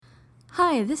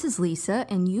Hi, this is Lisa,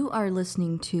 and you are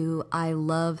listening to I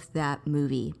Love That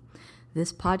Movie.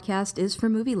 This podcast is for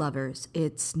movie lovers.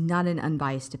 It's not an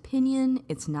unbiased opinion,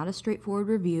 it's not a straightforward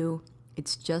review,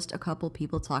 it's just a couple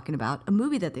people talking about a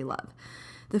movie that they love.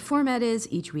 The format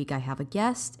is each week I have a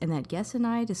guest, and that guest and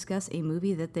I discuss a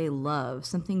movie that they love,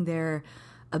 something they're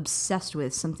obsessed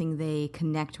with, something they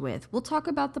connect with. We'll talk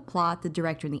about the plot, the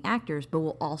director, and the actors, but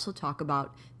we'll also talk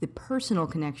about the personal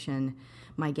connection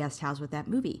my guest has with that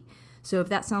movie. So if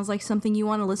that sounds like something you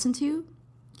want to listen to,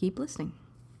 keep listening.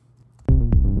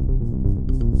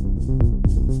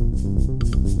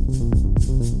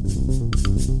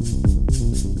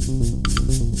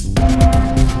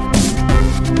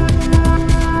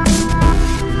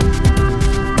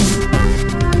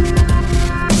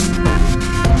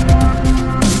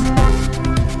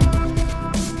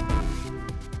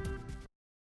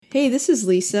 Hey, this is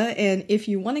Lisa, and if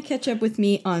you want to catch up with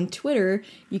me on Twitter,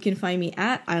 you can find me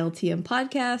at ILTM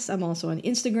Podcast. I'm also on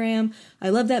Instagram. I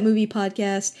Love That Movie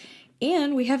Podcast,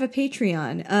 and we have a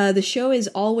Patreon. The show is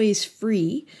always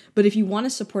free, but if you want to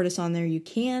support us on there, you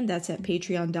can. That's at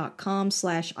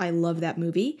patreon.com/I Love That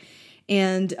Movie.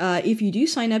 And if you do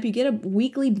sign up, you get a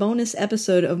weekly bonus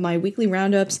episode of my weekly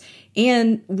roundups.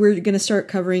 And we're going to start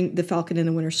covering The Falcon and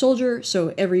the Winter Soldier.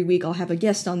 So every week I'll have a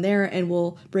guest on there and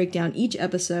we'll break down each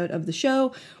episode of the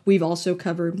show. We've also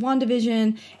covered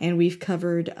WandaVision and we've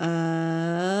covered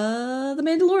The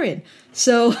Mandalorian.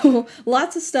 So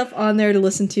lots of stuff on there to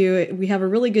listen to. We have a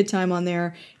really good time on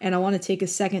there. And I want to take a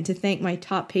second to thank my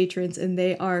top patrons. And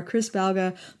they are Chris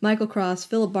Balga, Michael Cross,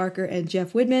 Philip Barker, and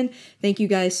Jeff Widman. Thank you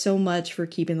guys so much for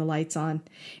keeping the lights on.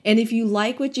 And if you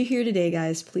like what you hear today,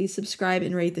 guys, please subscribe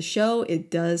and rate the show. It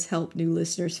does help new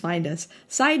listeners find us.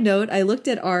 Side note, I looked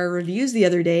at our reviews the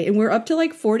other day and we're up to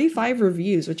like 45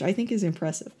 reviews, which I think is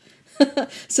impressive.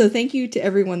 So thank you to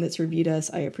everyone that's reviewed us.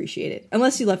 I appreciate it.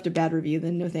 Unless you left a bad review,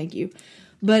 then no thank you.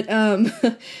 But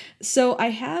so I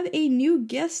have a new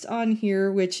guest on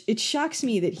here, which it shocks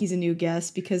me that he's a new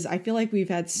guest because I feel like we've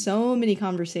had so many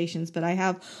conversations, but I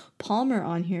have Palmer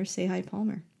on here. Say hi,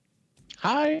 Palmer.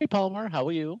 Hi, Palmer. How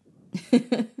are you?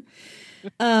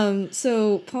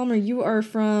 So Palmer, you are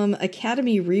from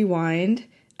Academy Rewind.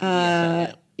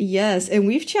 Yes, and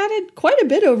we've chatted quite a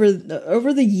bit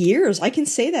over the years. I can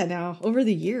say that now, over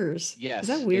the years. Yes. Is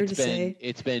that weird to say?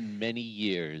 It's been many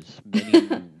years, many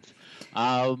moons.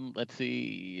 Let's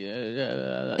see.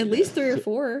 At least 3 or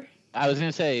 4. I was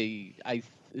going to say,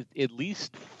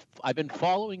 I've been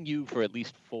following you for at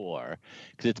least 4,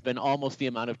 because it's been almost the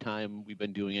amount of time we've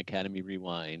been doing Academy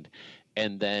Rewind.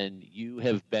 And then you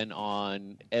have been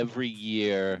on every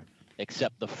year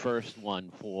except the first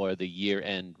one for the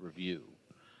year-end review.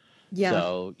 Yeah.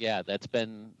 So, yeah,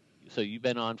 so you've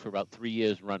been on for about 3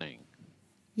 years running.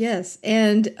 Yes,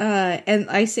 and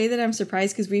I say that I'm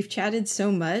surprised because we've chatted so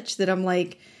much that I'm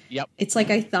like, yep. It's like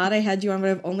I thought I had you on, but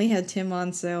I've only had Tim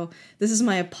on, so this is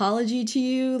my apology to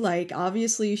you. Like,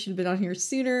 obviously, you should have been on here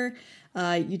sooner.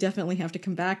 You definitely have to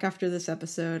come back after this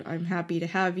episode. I'm happy to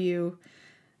have you.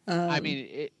 I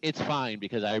mean, it's fine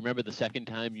because I remember the second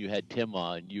time you had Tim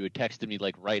on, you had texted me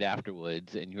like right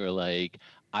afterwards, and you were like,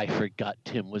 "I forgot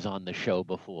Tim was on the show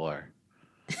before."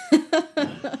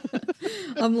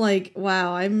 I'm like,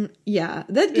 wow,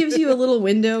 that gives you a little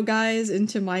window, guys,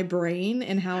 into my brain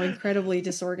and how incredibly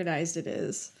disorganized it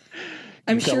is.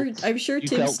 I'm sure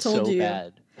Tim's told you.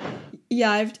 Bad.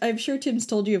 Yeah, I'm sure Tim's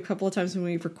told you a couple of times when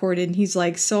we've recorded, and he's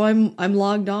like, so I'm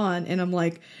logged on, and I'm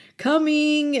like,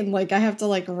 coming, and like I have to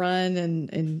like run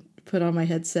and put on my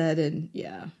headset, and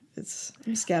yeah.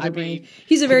 I'm scatterbrained.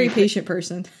 He's a very patient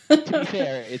person. To be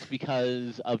fair, it's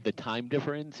because of the time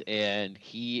difference, and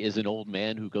he is an old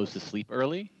man who goes to sleep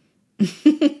early.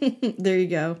 There you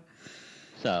go.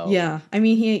 So yeah, I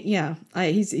mean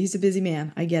he's a busy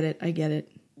man. I get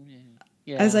it.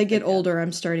 Yeah, as I get older,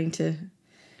 I'm starting to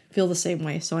feel the same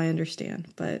way, so I understand.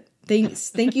 But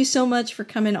thank you so much for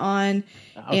coming on.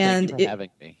 Thank you for having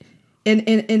me. And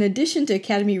in addition to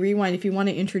Academy Rewind, if you want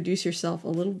to introduce yourself a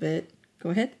little bit,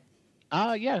 go ahead.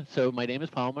 Yeah, so my name is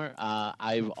Palmer.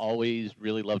 I've always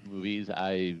really loved movies.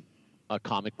 I'm a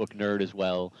comic book nerd as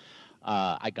well.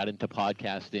 I got into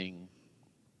podcasting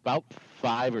about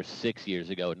 5 or 6 years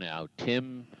ago now.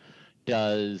 Tim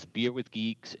does Beer with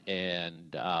Geeks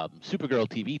and Supergirl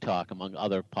TV Talk, among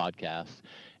other podcasts.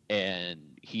 And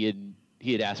he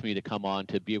had asked me to come on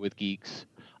to Beer with Geeks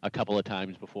a couple of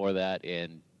times before that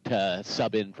and to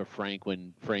sub in for Frank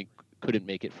when Frank couldn't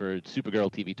make it for Supergirl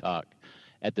TV Talk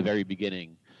at the very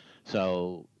beginning.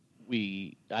 So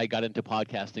I got into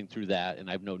podcasting through that, and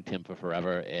I've known Tim for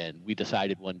forever, and we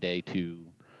decided one day to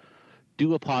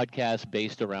do a podcast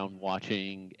based around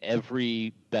watching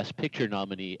every Best Picture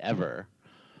nominee ever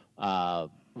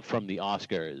from the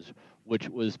Oscars, which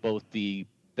was both the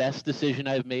best decision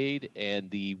I've made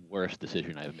and the worst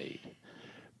decision I've made,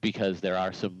 because there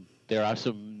are some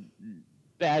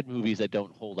bad movies that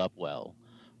don't hold up well.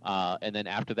 And then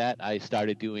after that, I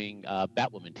started doing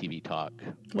Batwoman TV talk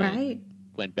when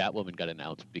Batwoman got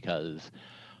announced, because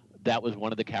that was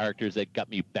one of the characters that got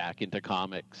me back into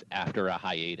comics after a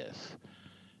hiatus.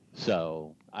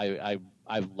 So I've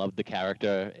loved the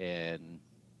character, and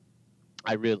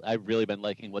I've really been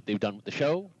liking what they've done with the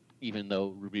show. Even though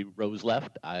Ruby Rose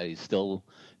left, I still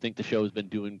think the show has been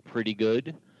doing pretty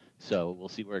good. So we'll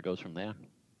see where it goes from there.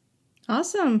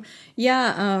 Awesome.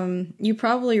 Yeah, you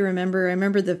probably remember, I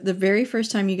remember the very first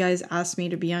time you guys asked me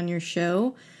to be on your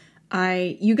show,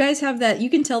 you guys have that, you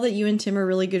can tell that you and Tim are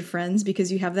really good friends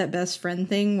because you have that best friend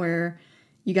thing where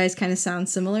you guys kind of sound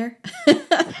similar.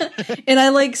 And I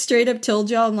like straight up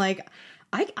told y'all, I'm like,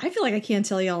 I feel like I can't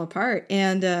tell y'all apart.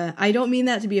 And I don't mean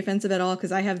that to be offensive at all,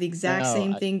 because I have the exact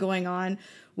same thing going on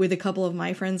with a couple of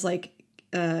my friends, like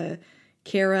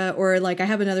Kara, or like I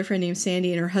have another friend named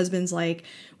Sandy, and her husband's like,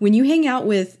 when you hang out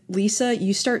with Lisa,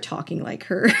 you start talking like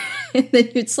her. And then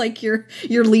it's like you're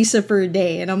Lisa for a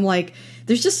day. And I'm like,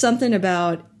 there's just something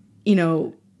about,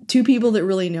 two people that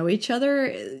really know each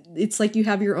other. It's like you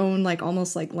have your own, like,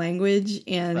 almost like language.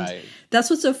 And that's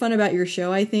what's so fun about your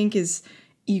show, I think, is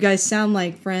you guys sound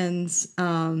like friends,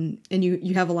 and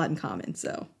you have a lot in common.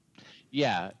 So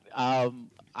yeah,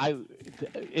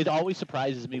 it always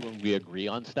surprises me when we agree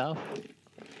on stuff,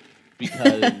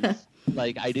 because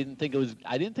like I didn't think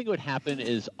it would happen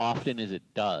as often as it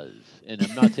does. And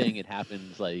I'm not saying it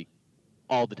happens like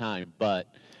all the time, but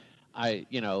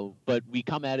but we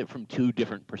come at it from two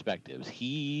different perspectives.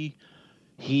 He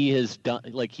has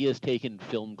taken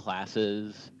film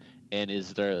classes and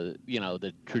is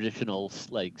the traditional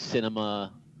like cinema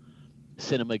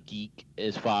geek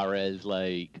as far as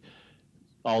like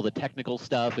all the technical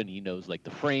stuff, and he knows like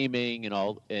the framing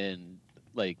and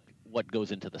like what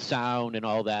goes into the sound and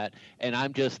all that. And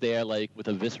I'm just there like with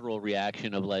a visceral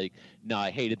reaction of like, no,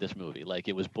 I hated this movie. Like,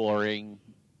 it was boring.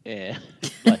 And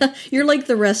you're like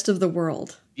the rest of the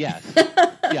world. Yes.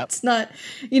 Yep. It's not,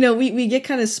 we get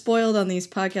kind of spoiled on these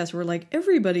podcasts where like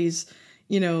everybody's,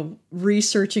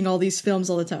 researching all these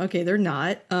films all the time. Okay, they're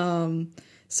not.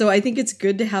 So I think it's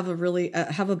good to have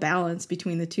a balance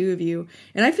between the two of you.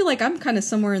 And I feel like I'm kind of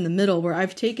somewhere in the middle, where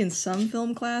I've taken some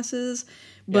film classes,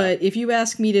 but if you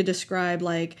ask me to describe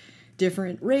like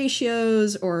different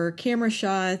ratios or camera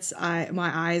shots,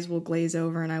 my eyes will glaze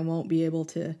over and I won't be able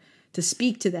to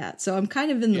speak to that. So I'm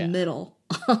kind of in the middle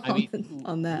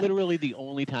on that. Literally the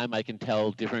only time I can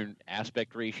tell different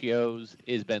aspect ratios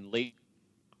is been late.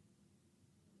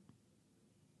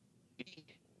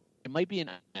 It might be in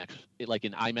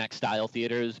IMAX style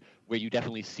theaters where you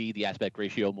definitely see the aspect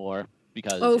ratio more,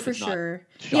 because for sure.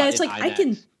 Yeah, it's like IMAX. I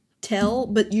can tell,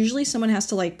 but usually someone has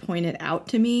to like point it out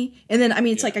to me. And then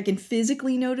it's like I can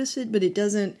physically notice it, but it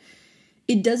doesn't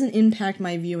impact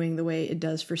my viewing the way it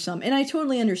does for some. And I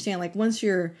totally understand, like, once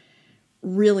you're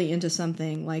really into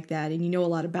something like that and you know a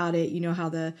lot about it, you know how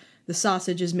the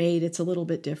sausage is made, it's a little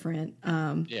bit different.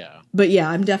 But yeah,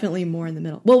 I'm definitely more in the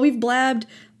middle. Well, we've blabbed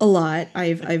a lot.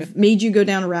 I've made you go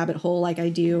down a rabbit hole like I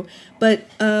do. But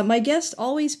my guest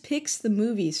always picks the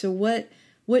movie. So what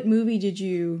movie did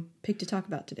you pick to talk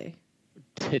about today?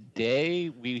 Today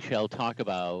we shall talk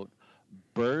about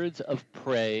Birds of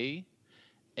Prey.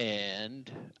 And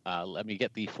let me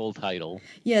get the full title.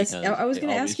 Yes, I was going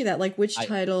to ask you that. Like, which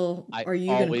title are you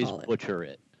going to call it? I always butcher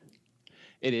it.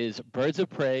 It is Birds of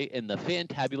Prey and the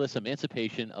Fantabulous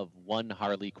Emancipation of One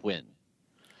Harley Quinn.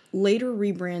 Later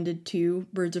rebranded to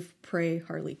Birds of Prey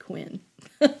Harley Quinn.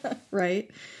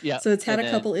 Right? Yeah. So it's had a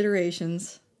couple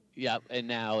iterations. Yeah, and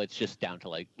now it's just down to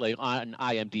like on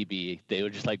IMDb, they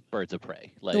were just like Birds of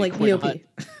Prey. Like BOP.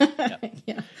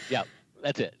 Yeah,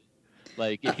 that's it.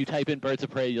 Like, if you type in Birds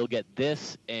of Prey, you'll get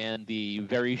this and the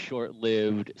very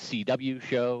short-lived CW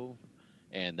show,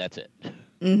 and that's it.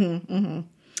 Mm-hmm, mm-hmm.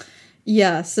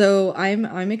 Yeah, so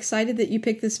I'm excited that you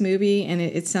picked this movie, and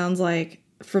it sounds like,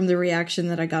 from the reaction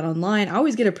that I got online, I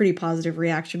always get a pretty positive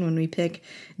reaction when we pick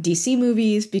DC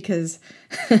movies, because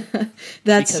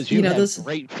that's, because you have those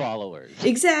great followers.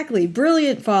 Exactly,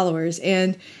 brilliant followers.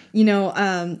 And,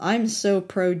 I'm so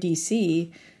pro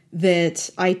DC that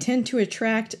I tend to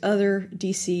attract other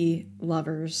DC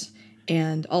lovers.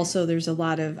 And also there's a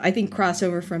lot of, I think,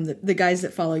 crossover from the guys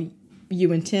that follow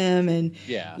you and Tim and,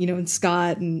 and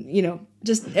Scott and,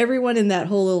 just everyone in that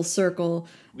whole little circle.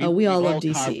 We all love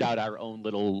DC. Carved out our own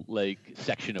little,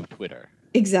 section of Twitter.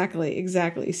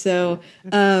 Exactly. So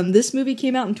this movie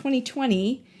came out in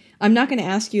 2020. I'm not going to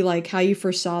ask you like how you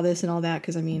first saw this and all that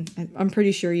because I mean I'm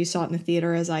pretty sure you saw it in the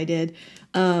theater as I did.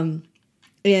 And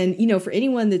you know, for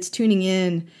anyone that's tuning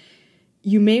in,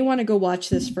 you may want to go watch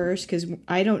this first because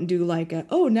I don't do like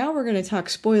now we're going to talk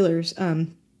spoilers.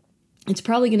 It's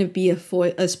probably going to be a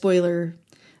spoiler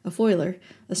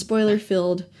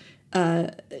filled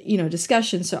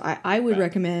discussion. So I would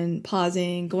recommend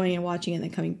pausing, going and watching it, and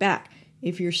then coming back.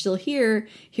 If you're still here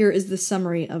is the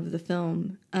summary of the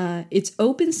film. It's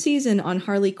open season on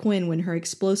Harley Quinn when her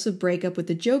explosive breakup with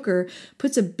the Joker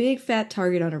puts a big fat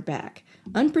target on her back.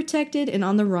 Unprotected and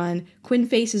on the run, Quinn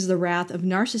faces the wrath of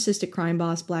narcissistic crime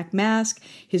boss Black Mask,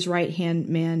 his right-hand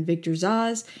man Victor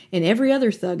Zsasz, and every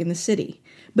other thug in the city.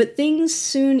 But things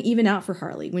soon even out for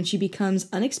Harley when she becomes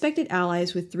unexpected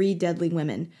allies with 3 deadly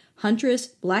women, Huntress,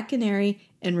 Black Canary,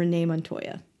 and Renee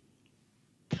Montoya.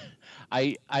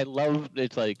 I love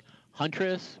it's like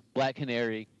Huntress, Black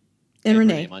Canary, and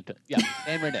Renee.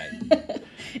 And Renee.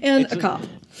 And it's a cop.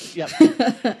 Yep.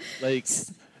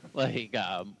 like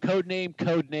code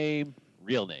name,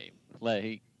 real name.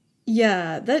 Like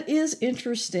yeah, that is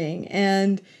interesting,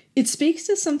 and it speaks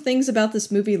to some things about this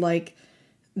movie, like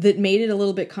that made it a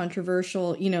little bit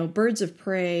controversial. You know, Birds of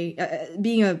Prey.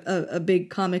 Being a big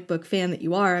comic book fan that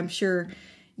you are, I'm sure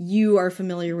you are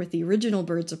familiar with the original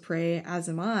Birds of Prey, as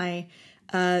am I.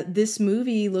 This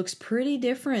movie looks pretty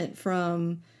different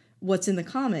from what's in the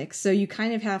comics, so you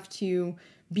kind of have to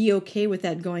be okay with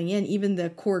that going in. Even the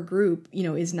core group, you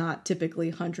know, is not typically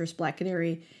Huntress, Black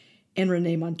Canary, and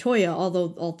Renee Montoya,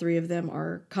 although all 3 of them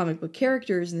are comic book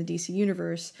characters in the DC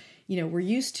universe. You know, we're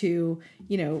used to,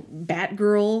 you know,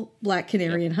 Batgirl, Black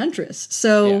Canary, and Huntress.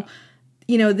 So,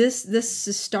 you know, this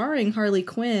is starring Harley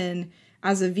Quinn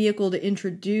as a vehicle to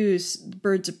introduce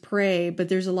Birds of Prey, but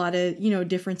there's a lot of, you know,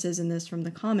 differences in this from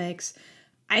the comics.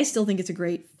 I still think it's a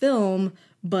great film,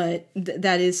 but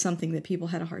that is something that people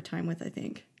had a hard time with, I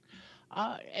think.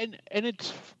 And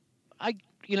it's, I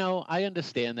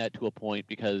understand that to a point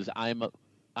because I'm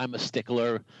a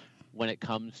stickler when it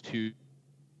comes to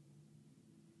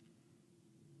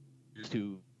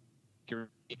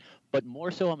but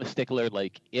more so I'm a stickler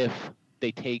like if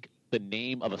they take the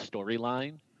name of a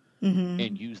storyline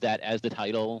and use that as the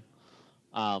title.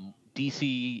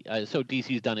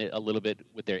 DC's done it a little bit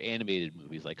with their animated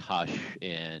movies like Hush,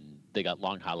 and they got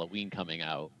Long Halloween coming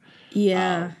out.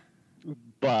 Yeah.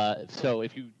 But so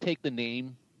if you take the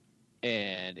name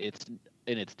and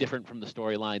it's different from the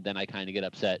storyline, then I kind of get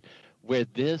upset. Where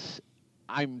this,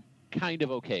 I'm kind of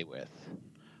okay with.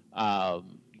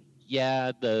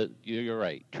 You're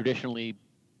right. Traditionally,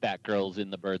 Batgirl's in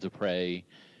the Birds of Prey.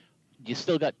 You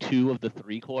still got 2 of the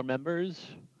 3 core members,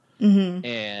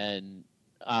 and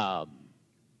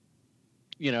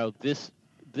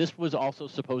this was also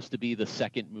supposed to be the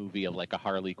second movie of like a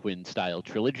Harley Quinn style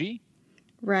trilogy,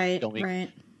 right?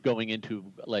 Going into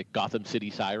like Gotham City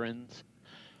Sirens,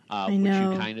 I know, which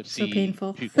you kind of see, so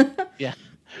painful.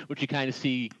 Which you kind of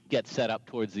see get set up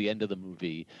towards the end of the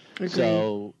movie. Agreed.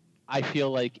 So I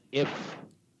feel like if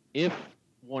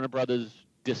Warner Brothers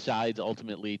decides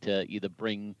ultimately to either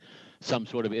bring some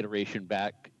sort of iteration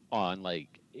back on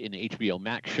like an HBO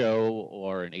Max show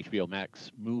or an HBO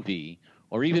Max movie,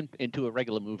 or even into a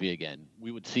regular movie again,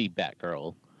 we would see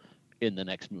Batgirl in the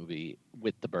next movie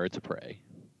with the Birds of Prey.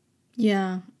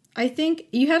 Yeah, I think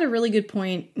you had a really good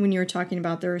point when you were talking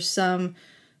about there are some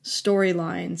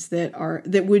storylines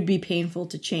that would be painful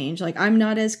to change. Like, I'm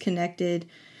not as connected.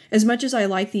 As much as I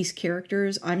like these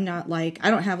characters, I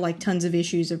don't have like tons of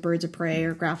issues of Birds of Prey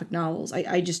or graphic novels.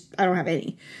 I don't have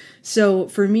any. So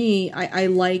for me, I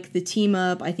like the team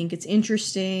up. I think it's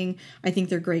interesting. I think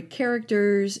they're great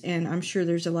characters, and I'm sure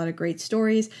there's a lot of great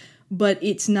stories, but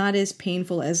it's not as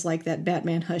painful as like that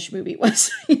Batman Hush movie was,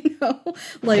 you know?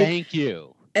 Like, thank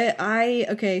you.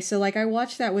 So like I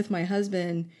watched that with my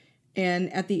husband,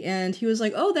 and at the end he was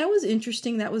like, "Oh, that was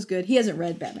interesting. That was good." He hasn't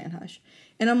read Batman Hush.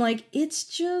 And I'm like, it's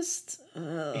just...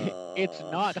 It's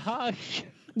not Hush.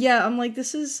 Yeah, I'm like,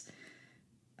 this is...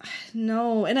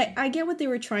 No. And I get what they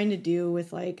were trying to do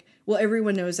with, like, well,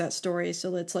 everyone knows that story, so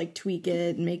let's, like, tweak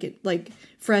it and make it, like,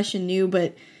 fresh and new,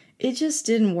 but it just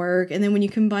didn't work. And then when you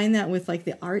combine that with, like,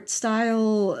 the art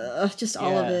style, just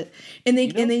all of it. And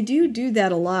they do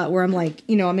that a lot, where I'm like,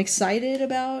 you know, I'm excited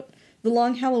about the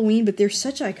Long Halloween, but they're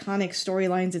such iconic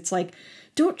storylines, it's like...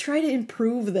 Don't try to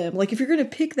improve them. Like, if you're going to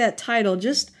pick that title,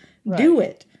 just do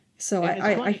it. So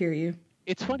I hear you.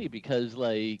 It's funny because,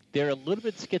 like, they're a little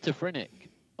bit schizophrenic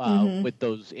with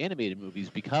those animated movies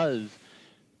because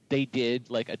they did,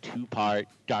 like, a 2-part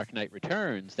Dark Knight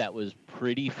Returns that was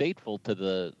pretty faithful to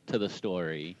the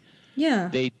story. Yeah.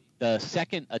 the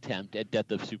second attempt at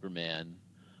Death of Superman,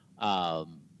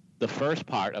 the first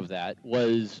part of that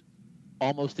was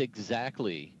almost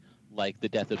exactly like the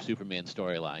Death of Superman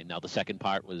storyline. Now, the second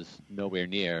part was nowhere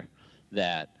near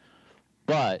that,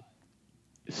 but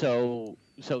so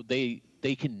they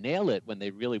can nail it when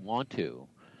they really want to.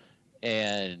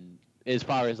 And as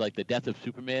far as like the Death of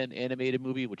Superman animated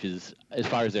movie, which is, as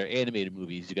far as their animated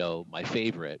movies go, my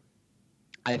favorite,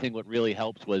 I think what really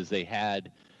helped was they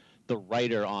had the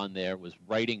writer on there was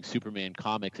writing Superman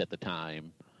comics at the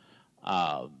time,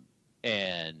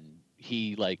 and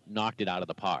he like knocked it out of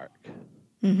the park.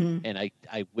 Mm-hmm. And I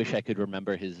wish I could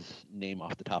remember his name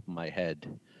off the top of my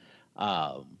head.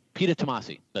 Peter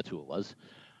Tomasi, that's who it was.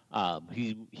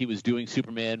 He was doing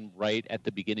Superman right at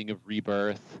the beginning of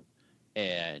Rebirth,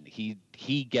 and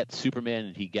he gets Superman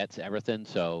and he gets everything.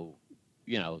 So,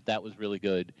 that was really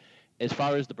good. As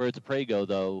far as the Birds of Prey go,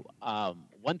 though,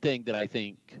 one thing that I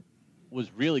think was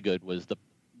really good was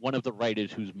one of the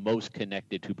writers who's most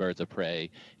connected to Birds of Prey,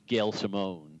 Gail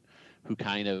Simone,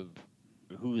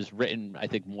 who's written, I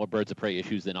think, more Birds of Prey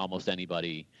issues than almost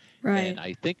anybody. Right. And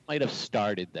I think might have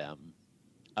started them.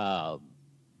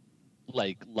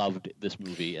 Loved this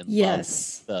movie and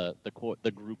yes. loved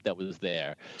the group that was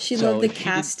there. She loved the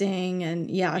casting, and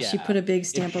she put a big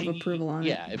stamp of approval on it.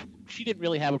 Yeah, if she didn't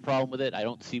really have a problem with it, I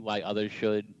don't see why others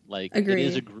should. Agreed. It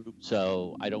is a group,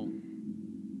 so I don't.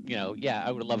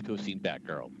 I would have loved to have seen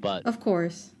Batgirl, but of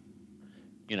course,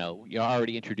 you're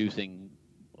already introducing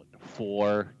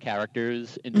 4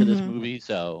 characters into this movie,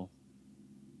 so.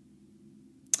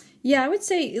 Yeah, I would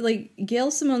say,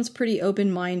 Gail Simone's pretty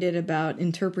open-minded about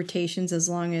interpretations as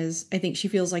long as I think she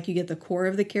feels like you get the core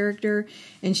of the character.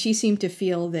 And she seemed to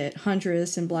feel that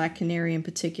Huntress and Black Canary in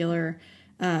particular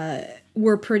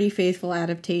were pretty faithful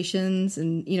adaptations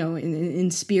and,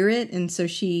 in spirit. And so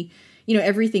she,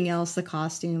 everything else, the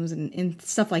costumes and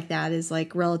stuff like that is,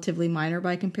 relatively minor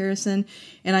by comparison.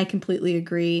 And I completely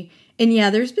agree. And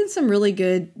yeah, there's been some really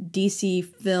good DC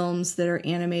films that are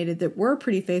animated that were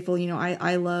pretty faithful.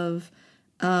 I love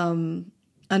Under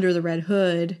the Red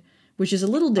Hood, which is a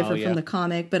little different from the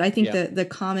comic, but I think that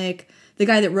the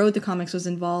guy that wrote the comics was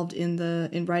involved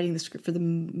in writing the script for the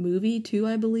movie too,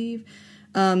 I believe.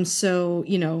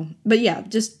 But yeah,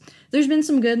 just there's been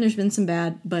some good and there's been some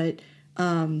bad, but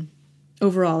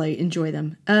overall I enjoy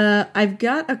them. I've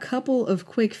got a couple of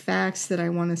quick facts that I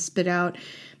want to spit out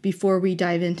before we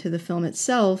dive into the film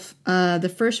itself.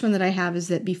 The first one that I have is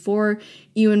that before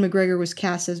Ewan McGregor was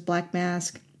cast as Black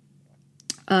Mask,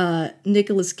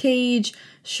 Nicolas Cage,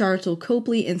 Sharlto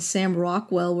Copley, and Sam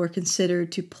Rockwell were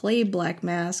considered to play Black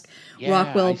Mask.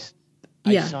 Yeah,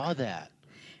 I saw that.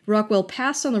 Rockwell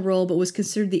passed on the role, but was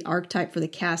considered the archetype for the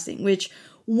casting, which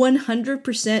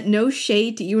 100% no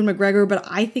shade to Ewan McGregor, but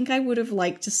I think I would have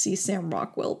liked to see Sam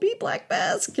Rockwell be Black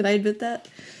Mask. Can I admit that?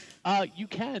 You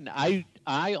can.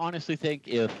 I honestly think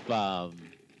if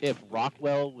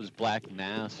Rockwell was Black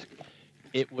Mask,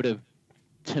 it would have,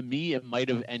 to me, it might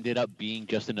have ended up being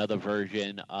just another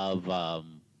version of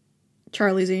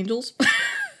Charlie's Angels.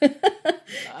 No,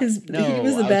 he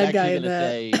was the bad guy in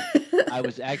that. I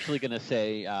was actually going to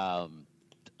say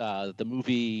the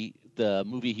movie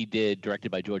he did,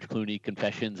 directed by George Clooney,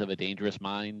 Confessions of a Dangerous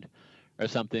Mind, or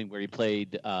something, where he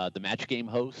played the Match Game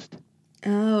host.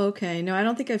 Oh, okay. No, I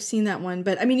don't think I've seen that one,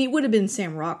 but I mean, it would have been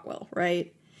Sam Rockwell,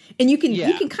 right? And you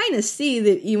can kind of see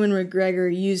that Ewan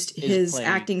McGregor used his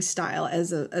acting style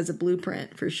as a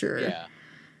blueprint for sure. Yeah.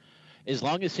 As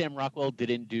long as Sam Rockwell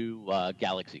didn't do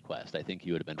Galaxy Quest, I think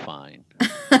he would have been fine.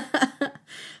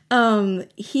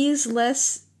 He's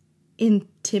less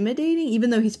intimidating,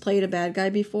 even though he's played a bad guy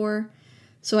before.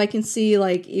 So I can see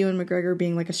Ewan McGregor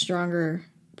being a stronger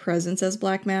presence as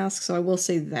Black Mask. So I will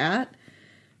say that.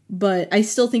 But I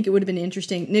still think it would have been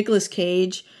interesting. Nicolas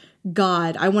Cage,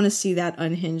 God, I want to see that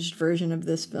unhinged version of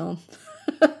this film.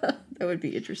 That would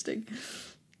be interesting.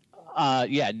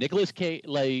 Yeah, Nicolas Cage,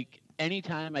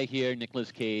 anytime I hear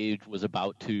Nicolas Cage was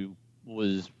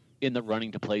in the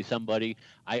running to play somebody,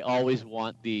 I always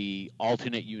want the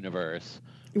alternate universe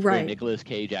where Nicolas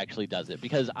Cage actually does it.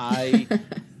 Because I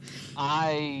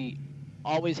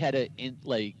always had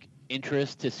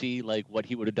interest to see what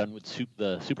he would have done with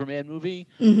the Superman movie,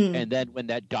 and then when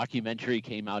that documentary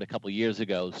came out a couple years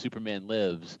ago, Superman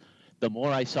Lives, the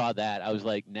more I saw that, I was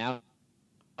like, now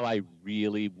I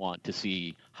really want to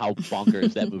see how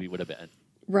bonkers that movie would have been.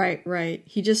 Right.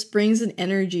 He just brings an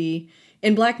energy,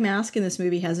 and Black Mask in this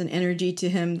movie has an energy to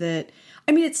him that,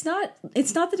 I mean, it's not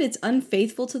that it's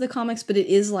unfaithful to the comics, but it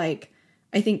is I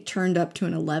think turned up to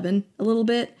an 11 a little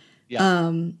bit.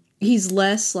 Yeah. He's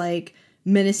less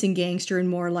menacing gangster and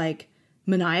more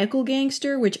maniacal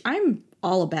gangster, which I'm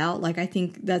all about. Like, I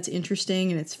think that's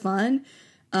interesting and it's fun.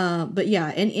 But yeah,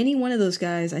 and any one of those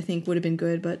guys I think would have been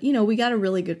good. But, you know, we got a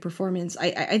really good performance.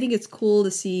 I think it's cool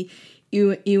to see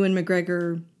Ewan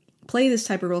McGregor play this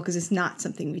type of role because it's not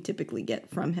something we typically get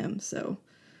from him. So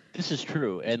This is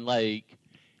true. And like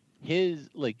his,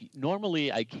 like,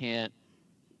 normally I can't,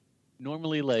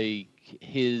 normally like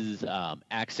his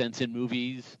accents in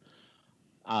movies,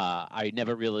 I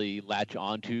never really latch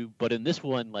onto, but in this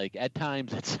one, like at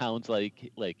times it sounds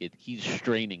like he's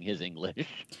straining his English.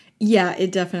 yeah,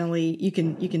 it definitely you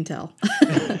can tell.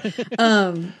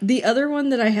 The other one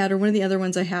that I had, or one of the other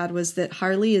ones I had, was that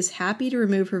Harley is happy to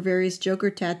remove her various Joker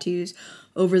tattoos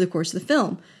over the course of the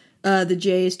film. The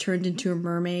J is turned into a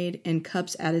mermaid, and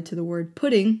cups added to the word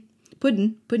pudding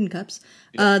cups.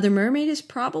 The mermaid is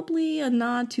probably a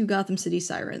nod to Gotham City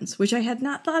Sirens, which I had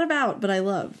not thought about, but I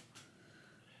love.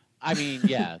 I mean,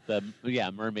 yeah,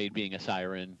 mermaid being a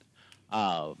siren,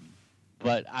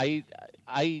 but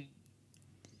I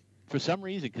for some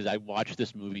reason, because I watched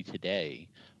this movie today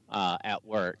at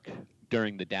work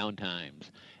during the downtimes,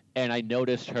 and I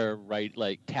noticed her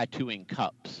tattooing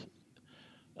cups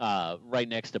right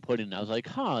next to pudding. And I was like,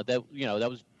 huh, that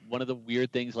was one of the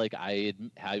weird things like I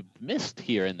missed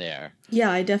here and there.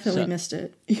 Yeah, I definitely missed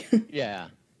it. Yeah.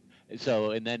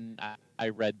 So, and then I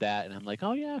read that, and I'm like,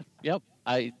 oh yeah, yep.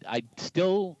 I've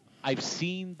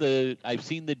seen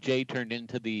the J turned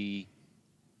into the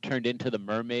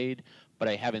mermaid, but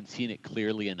I haven't seen it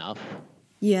clearly enough.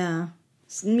 Yeah,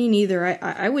 me neither.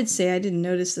 I would say I didn't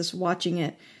notice this watching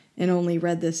it, and only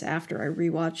read this after I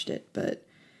rewatched it. But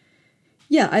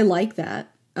yeah, I like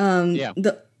that. Yeah.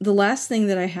 The last thing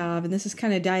that I have, and this is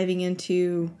kind of diving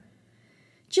into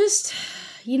just,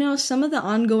 you know, some of the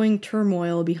ongoing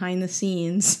turmoil behind the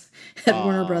scenes at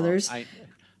Warner Brothers.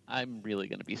 I'm really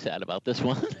going to be sad about this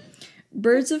one.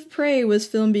 Birds of Prey was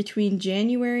filmed between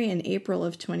January and April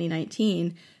of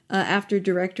 2019, after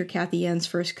director Kathy Yen's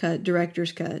first cut,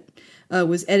 director's cut,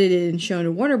 was edited and shown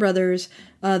to Warner Brothers.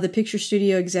 The picture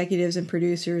studio executives and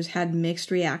producers had mixed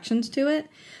reactions to it.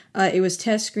 It was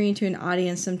test screened to an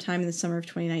audience sometime in the summer of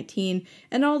 2019,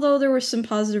 and although there were some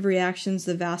positive reactions,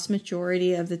 the vast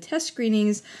majority of the test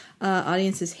screenings,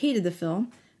 audiences hated the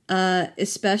film.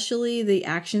 Especially the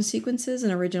action sequences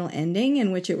and original ending,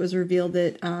 in which it was revealed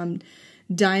that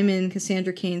Diamond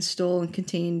Cassandra Cain stole and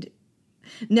contained...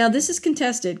 Now, this is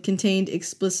contested, contained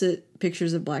explicit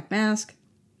pictures of Black Mask.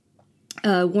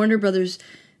 Warner Brothers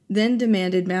then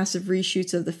demanded massive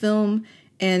reshoots of the film,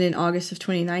 and in August of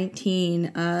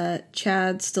 2019,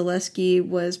 Chad Stahelski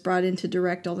was brought in to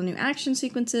direct all the new action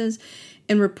sequences,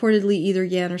 and reportedly either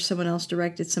Yan or someone else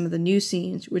directed some of the new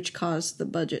scenes, which caused the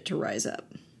budget to rise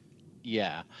up.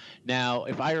 Yeah. Now,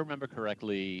 if I remember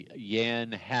correctly,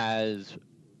 Yan has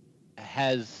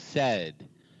said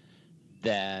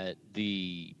that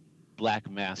the Black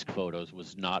Mask photos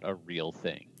was not a real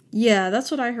thing. Yeah,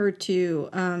 that's what I heard too.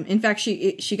 In fact,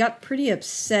 she got pretty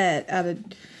upset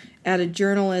at a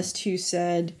journalist who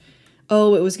said,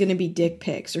 "Oh, it was going to be dick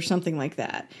pics or something like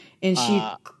that," and she.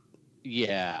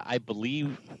 Yeah, I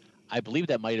believe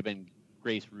that might have been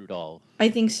Grace Rudolph. I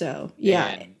think so.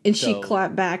 Yeah. And she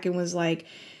clapped back and was like,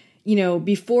 you know,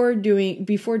 before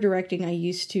directing, I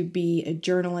used to be a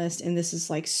journalist, and this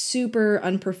is like super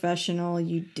unprofessional.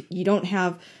 You don't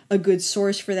have a good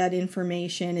source for that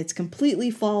information. It's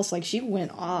completely false. Like, she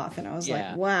went off, and I was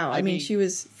like, wow. I mean, she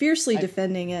was fiercely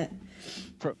defending it.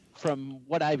 From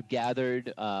what I've gathered,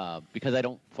 because I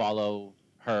don't follow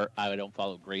her, I don't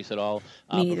follow Grace at all.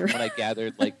 Me neither. From what I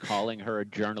gathered, like, calling her a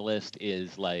journalist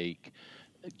is like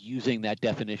using that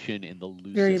definition in the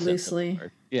loosest very loosely.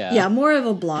 Yeah, more of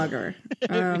a blogger.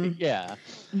 Yeah,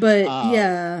 but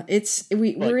yeah,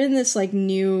 we're in this like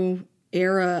new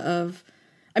era of.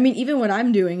 I mean, even what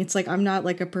I'm doing, it's like I'm not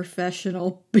like a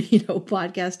professional,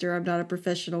 podcaster. I'm not a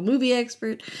professional movie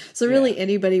expert. So really,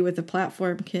 anybody with a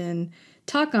platform can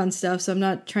talk on stuff. So I'm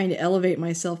not trying to elevate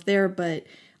myself there, but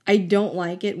I don't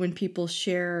like it when people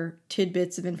share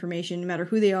tidbits of information, no matter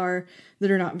who they are,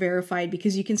 that are not verified,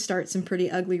 because you can start some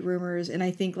pretty ugly rumors. And I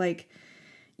think, like,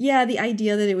 yeah, the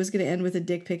idea that it was going to end with a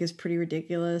dick pic is pretty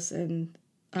ridiculous. And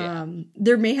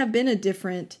there may have been a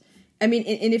different... I mean,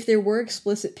 and if there were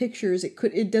explicit pictures,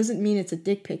 it doesn't mean it's a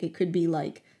dick pic. It could be,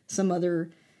 like, some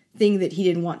other thing that he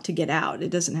didn't want to get out.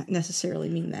 It doesn't necessarily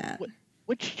mean that.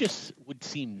 Which just would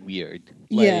seem weird.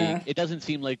 Like, it doesn't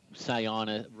seem like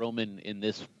Roman in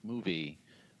this movie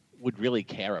would really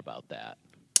care about that.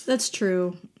 That's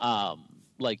true.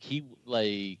 He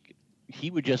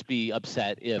would just be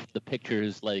upset if the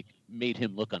pictures like made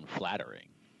him look unflattering.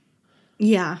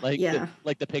 Yeah, Like yeah.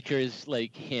 the picture is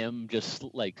like him just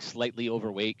like slightly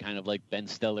overweight, kind of like Ben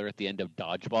Stiller at the end of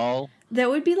Dodgeball.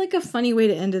 That would be like a funny way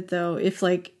to end it though, if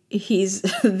like he's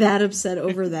that upset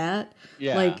over that.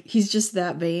 Yeah, Like he's just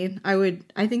that vain. I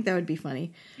think that would be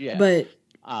funny. yeah. But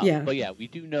yeah. But yeah, we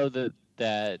do know that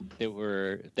there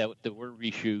were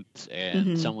reshoots and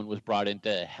Hmm. someone was brought in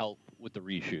to help with the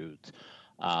reshoots.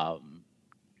 Um,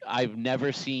 I've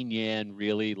never seen Yan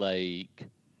really like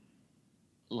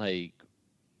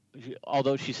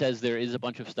although she says there is a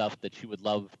bunch of stuff that she would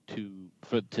love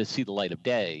to see the light of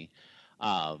day.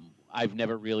 I've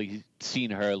never really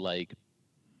seen her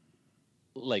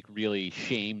really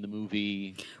shame the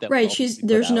movie that was Right, ultimately put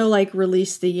there's no out. like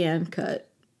release the Yan cut.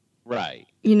 Right.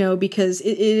 You know, because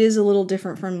it is a little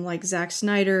different from like Zack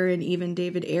Snyder and even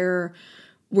David Ayer,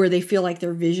 where they feel like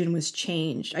their vision was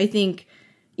changed. I think,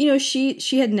 you know, she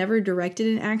had never directed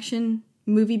an action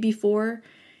movie before,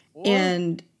 Or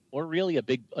and or really a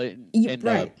big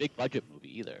right, big budget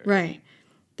movie either. I right. mean,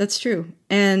 That's true.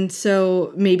 And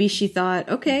so maybe she thought,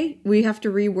 okay, we have to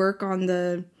rework on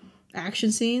the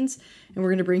action scenes, and we're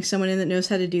going to bring someone in that knows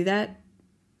how to do that.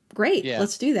 Great, yeah.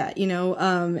 let's do that. You know,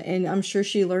 and I'm sure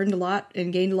she learned a lot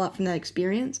and gained a lot from that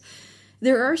experience.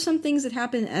 There are some things that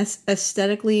happen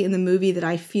aesthetically in the movie that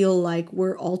I feel like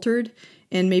were altered,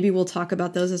 and maybe we'll talk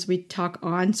about those as we talk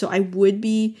on. So I would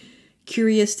be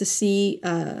curious to see.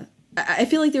 I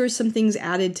feel like there were some things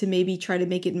added to maybe try to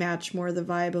make it match more the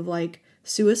vibe of like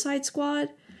Suicide Squad,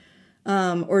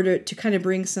 or to kind of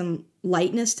bring some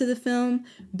lightness to the film.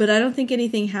 But I don't think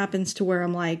anything happens to where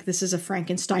I'm like, this is a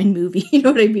Frankenstein movie. You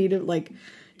know what I mean? Like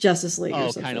Justice League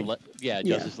or something. Kind of Yeah.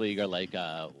 Justice League or like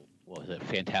what was it,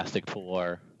 Fantastic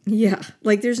Four. Yeah,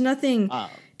 like there's nothing Uh,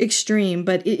 extreme,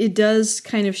 but it does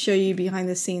kind of show you behind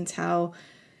the scenes how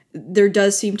there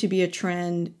does seem to be a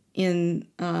trend in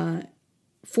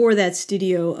for that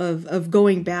studio of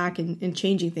going back and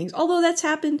changing things. Although that's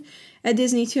happened at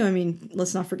Disney too. I mean,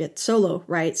 let's not forget Solo,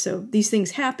 right? So these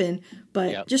things happen,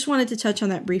 but Yep. just wanted to touch on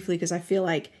that briefly because I feel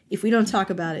like if we don't talk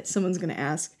about it, someone's going to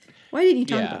ask, why didn't you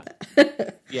talk Yeah. about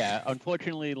that? Yeah,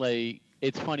 unfortunately, like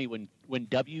it's funny when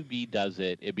WB does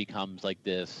it, it becomes like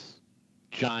this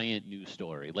giant news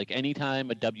story. Like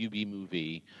anytime a WB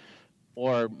movie,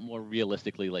 or more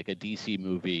realistically, like a DC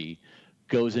movie,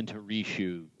 goes into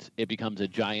reshoot, it becomes a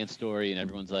giant story, and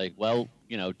everyone's like, "Well,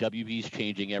 you know, WB's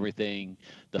changing everything.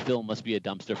 The film must be a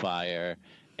dumpster fire."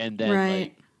 And then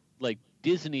Right. like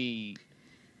Disney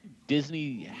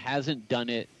hasn't done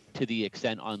it to the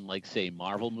extent on like say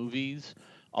Marvel movies,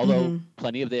 although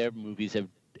plenty of their movies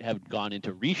have gone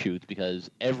into reshoots because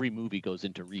every movie goes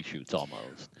into reshoots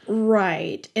almost.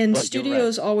 Right. And But you're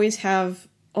studios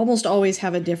almost always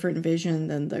have a different vision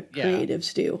than the Yeah.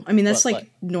 creatives do. I mean, that's But,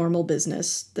 like normal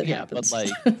business that Yeah, happens. but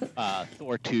like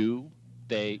Thor 2,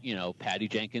 Patty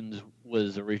Jenkins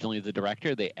was originally the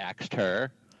director. They axed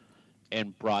her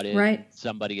and brought in Right.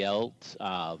 somebody else.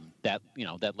 That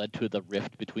led to the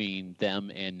rift between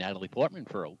them and Natalie Portman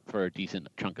for a decent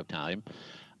chunk of time.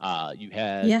 You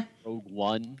had Yeah. Rogue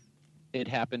One. It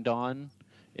happened on,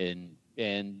 and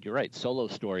you're right. Solo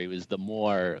Story was the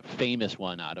more famous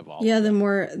one out of all. Yeah, of them.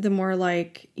 the more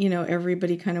like, you know,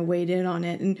 everybody kind of weighed in on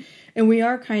it. And we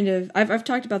are kind of I've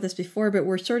talked about this before, but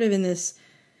we're sort of in this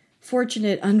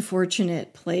fortunate,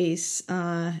 unfortunate place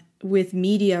with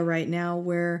media right now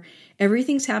where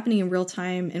everything's happening in real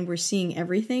time and we're seeing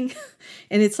everything.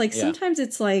 And it's like sometimes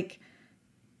it's like,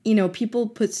 you know, people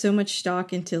put so much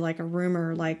stock into like a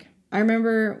rumor. Like I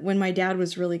remember when my dad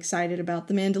was really excited about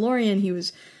The Mandalorian, he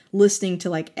was listening to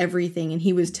like everything and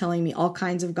he was telling me all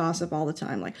kinds of gossip all the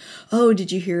time. Like, oh,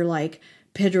 did you hear like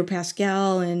Pedro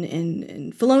Pascal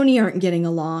and Filoni aren't getting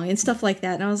along and stuff like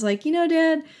that. And I was like, you know,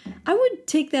 Dad, I would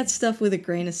take that stuff with a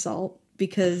grain of salt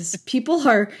because people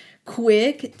are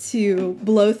quick to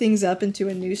blow things up into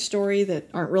a news story that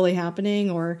aren't really happening,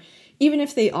 or even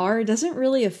if they are, it doesn't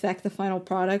really affect the final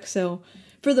product. So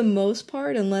for the most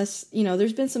part, unless, you know,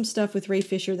 there's been some stuff with Ray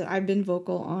Fisher that I've been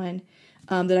vocal on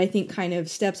that I think kind of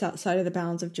steps outside of the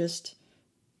bounds of just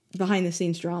behind the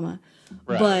scenes drama.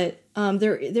 Right. But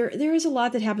there is a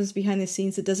lot that happens behind the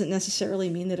scenes that doesn't necessarily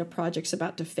mean that a project's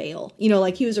about to fail. You know,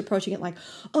 like he was approaching it like,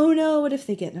 oh no, what if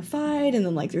they get in a fight and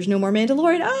then like there's no more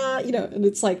Mandalorian? You know, and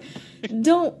it's like,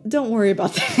 don't worry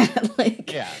about that.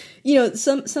 Like, Yeah. you know,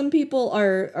 some people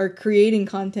are creating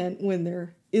content when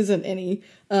there isn't any,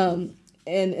 and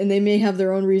they may have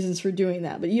their own reasons for doing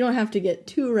that, but you don't have to get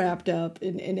too wrapped up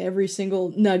in every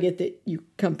single nugget that you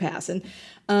come past.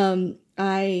 And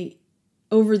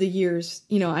over the years,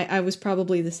 you know, I was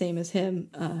probably the same as him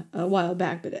a while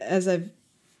back, but as I've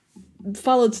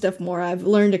followed stuff more, I've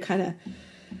learned to kind of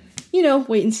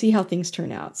wait and see how things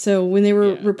turn out. So when they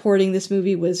were Yeah. reporting this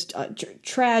movie was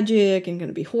tragic and going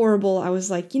to be horrible, I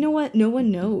was like, you know what? No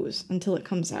one knows until it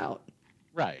comes out.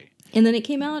 Right. And then it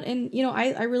came out, and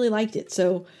I really liked it,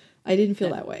 so I didn't feel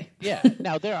that way. Yeah.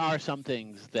 Now there are some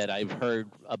things that I've heard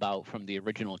about from the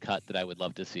original cut that I would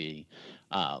love to see.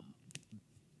 Um,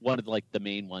 One of the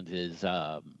main ones is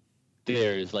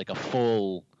there's like a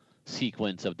full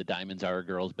sequence of the Diamonds Are a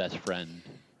Girl's Best Friend.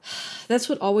 That's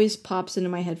what always pops into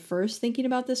my head first thinking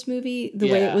about this movie. The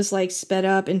way it Yeah. was like sped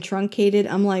up and truncated.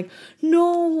 I'm like,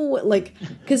 no,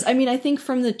 because I think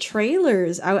from the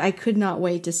trailers, I could not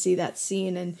wait to see that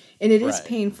scene, and it is Right.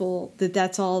 painful that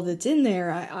that's all that's in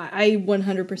there. I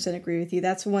 100% agree with you.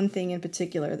 That's one thing in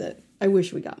particular that I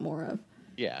wish we got more of.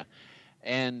 Yeah.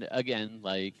 And again,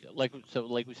 like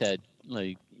we said,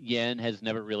 like Yan has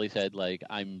never really said like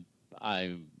I'm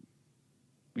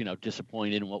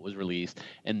disappointed in what was released,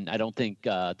 and I don't think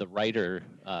the writer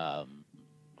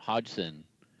Hodgson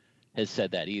has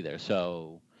said that either.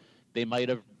 So they might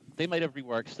have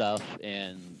reworked stuff,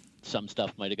 and some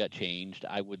stuff might have got changed.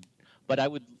 But I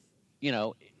would,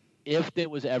 if there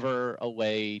was ever a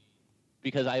way,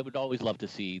 because I would always love to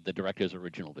see the director's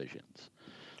original visions.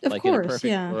 Of Like course, in a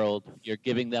perfect yeah. world, you're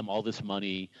giving them all this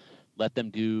money, let them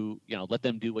do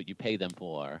what you pay them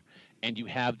for, and you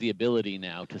have the ability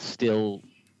now to still,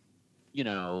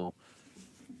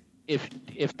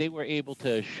 if they were able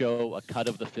to show a cut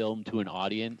of the film to an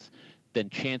audience, then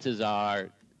chances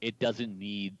are it doesn't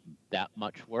need that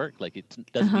much work. Like it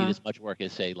doesn't need as much work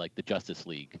as say like the Justice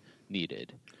League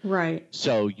needed. Right.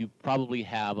 So you probably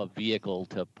have a vehicle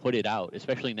to put it out,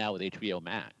 especially now with HBO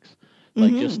Max.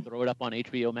 Like just throw it up on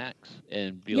HBO Max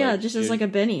and be like, just as like a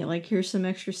Benny, like here's some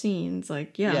extra scenes,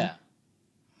 like yeah,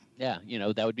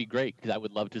 that would be great because I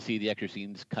would love to see the extra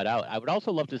scenes cut out. I would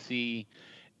also love to see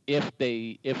if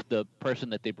the person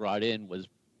that they brought in was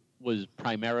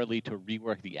primarily to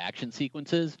rework the action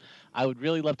sequences. I would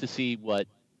really love to see what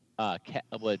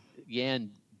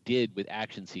Yan did with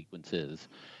action sequences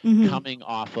coming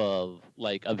off of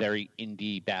like a very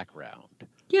indie background.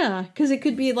 Yeah, because it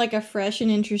could be like a fresh and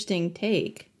interesting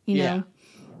take, Yeah.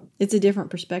 It's a different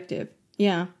perspective.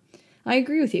 Yeah, I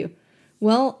agree with you.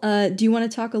 Well, do you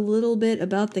want to talk a little bit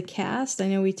about the cast? I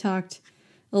know we talked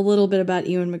a little bit about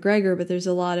Ewan McGregor, but there's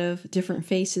a lot of different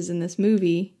faces in this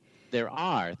movie.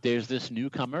 There's this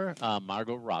newcomer,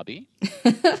 Margot Robbie.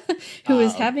 Who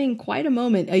is having quite a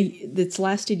moment that's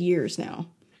lasted years now.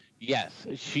 Yes,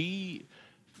 she,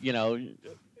 so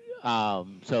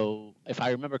if I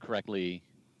remember correctly,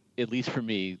 at least for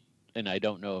me, and I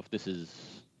don't know if this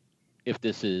is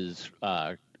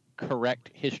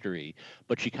correct history,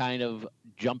 but she kind of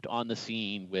jumped on the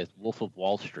scene with Wolf of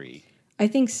Wall Street. I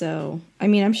think so. I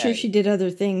mean, I'm sure she did other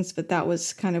things, but that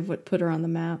was kind of what put her on the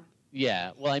map.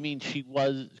 Yeah, well, I mean, she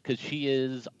was, because she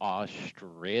is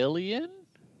Australian.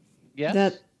 Yes,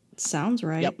 that sounds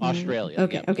right. Yep, Australia.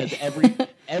 Okay, yep, okay. Because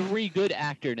every good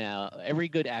actress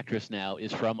now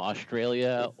is from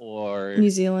Australia or New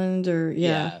Zealand or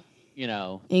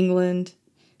England.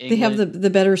 They have the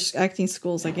better acting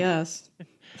schools, I guess.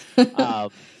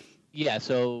 Yeah.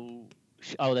 So,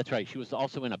 that's right. She was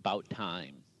also in About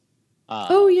Time.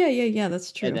 Yeah.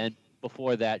 That's true. And then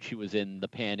before that, she was in the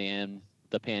Pan Am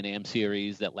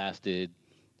series that lasted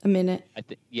a minute. I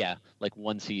think, like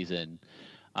one season.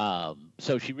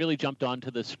 So she really jumped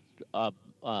onto this to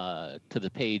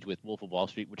the page with Wolf of Wall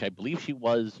Street, which I believe she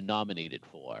was nominated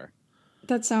for.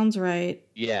 That sounds right.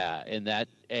 Yeah, and that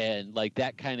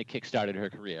kind of kickstarted her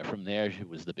career. From there, she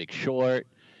was The Big Short,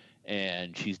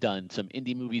 and she's done some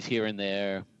indie movies here and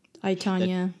there. I,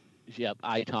 Tonya.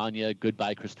 I, Tonya,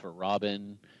 Goodbye, Christopher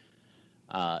Robin.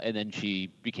 And then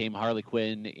she became Harley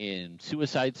Quinn in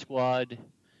Suicide Squad,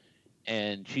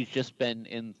 and she's just been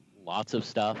in lots of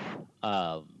stuff,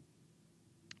 and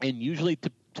usually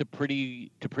to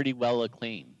pretty well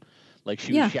acclaimed. Like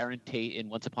she was Sharon Tate in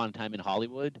Once Upon a Time in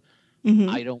Hollywood.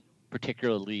 I don't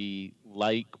particularly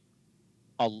like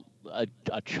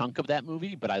a chunk of that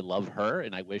movie, but I love her,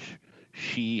 and I wish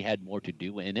she had more to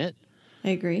do in it. I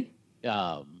agree.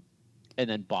 And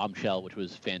then Bombshell, which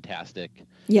was fantastic.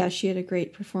 Yeah, she had a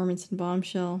great performance in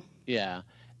Bombshell. Yeah.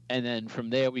 And then from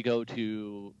there we go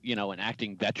to, an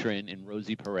acting veteran in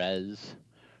Rosie Perez.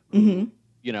 Who,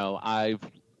 I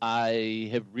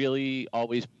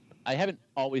haven't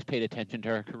always paid attention to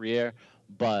her career,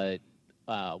 but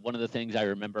one of the things I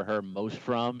remember her most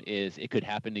from is It Could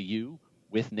Happen to You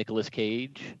with Nicolas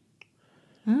Cage.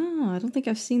 Oh, I don't think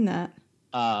I've seen that.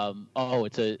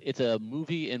 It's a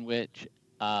movie in which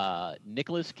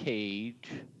Nicolas Cage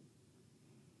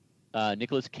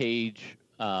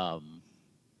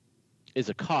is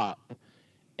a cop,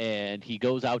 and he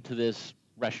goes out to this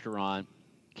restaurant,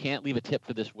 can't leave a tip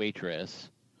for this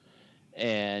waitress,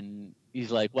 and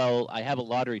he's like, well, I have a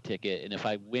lottery ticket, and if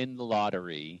I win the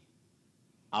lottery,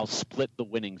 I'll split the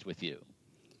winnings with you.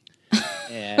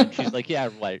 And she's like, yeah,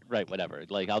 right, whatever.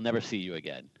 Like, I'll never see you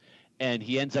again. And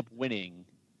he ends up winning,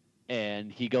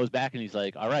 and he goes back and he's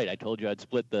like, all right, I told you I'd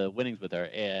split the winnings with her.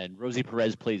 And Rosie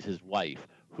Perez plays his wife,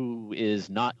 who is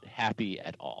not happy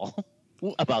at all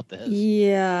about this.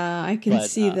 Yeah, I can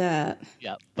see that.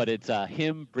 Yeah, but it's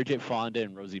him, Bridget Fonda,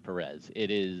 and Rosie Perez.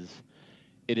 It is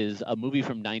a movie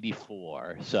from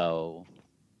 '94, so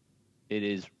it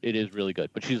is really good.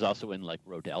 But she's also in like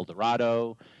Road to El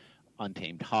Dorado,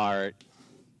 Untamed Heart,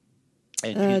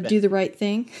 and Do the Right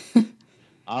Thing.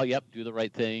 Oh, yep, Do the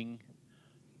Right Thing.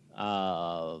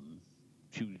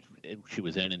 She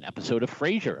was in an episode of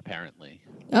Frasier, apparently.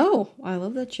 Oh, I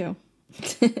love that show.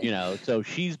 So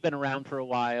she's been around for a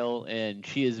while, and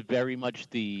she is very much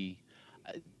the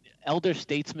elder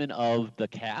statesman of the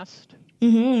cast.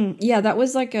 Mm-hmm. Yeah, that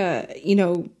was like a,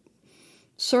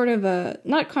 sort of a,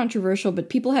 not controversial, but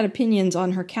people had opinions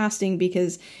on her casting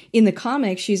because in the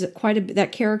comics, she's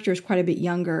that character is quite a bit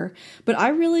younger. But I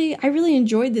really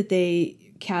enjoyed that they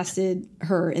casted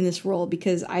her in this role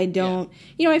because I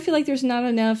feel like there's not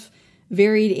enough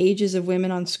varied ages of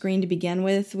women on screen to begin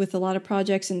with a lot of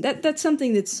projects, and that's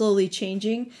something that's slowly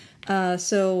changing.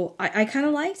 So I kind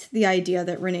of liked the idea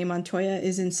that Renee Montoya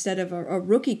is, instead of a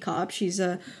rookie cop, she's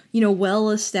a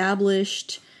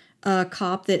well-established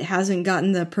cop that hasn't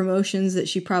gotten the promotions that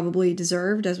she probably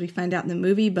deserved, as we find out in the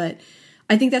movie. But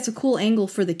I think that's a cool angle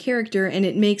for the character, and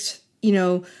it makes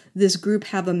this group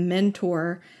have a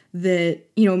mentor that,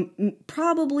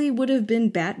 probably would have been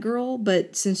Batgirl,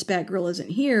 but since Batgirl isn't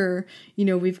here,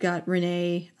 we've got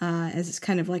Renee as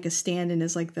kind of like a stand-in,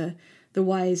 as like the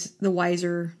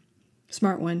wiser,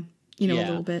 smart one, a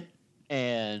little bit.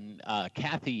 And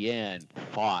Kathy Yan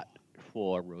fought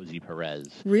for Rosie Perez.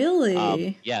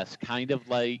 Really? Yes, kind of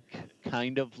like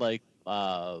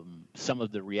some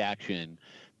of the reaction.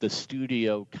 The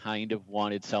studio kind of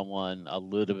wanted someone a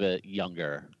little bit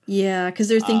younger. Yeah, because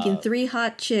they're thinking 3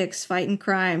 hot chicks fighting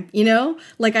crime,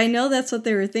 Like, I know that's what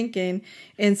they were thinking.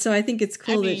 And so I think it's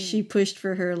cool that she pushed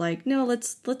for her, like, no,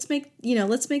 let's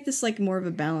make this like more of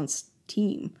a balanced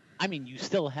team. I mean, you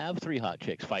still have 3 hot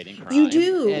chicks fighting crime. You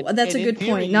do. That's a good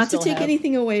point. Not to take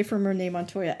anything away from Renee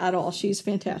Montoya at all. She's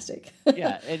fantastic.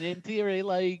 Yeah, and in theory,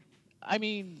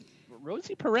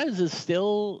 Rosie Perez is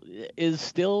still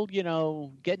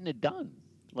getting it done.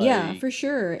 Yeah, for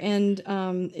sure. And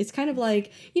it's kind of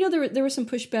like, there was some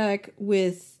pushback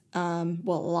with a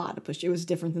lot of push. It was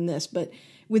different than this, but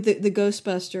with the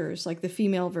Ghostbusters, like the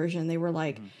female version, they were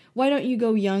like, why don't you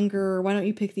go younger? Why don't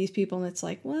you pick these people? And it's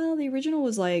like, well, the original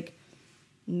was like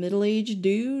middle-aged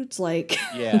dudes. Like,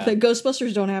 the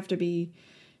Ghostbusters don't have to be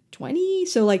 20.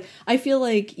 So like, I feel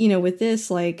like, with this,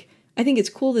 like, I think it's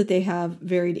cool that they have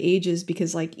varied ages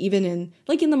because, like, even in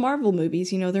the Marvel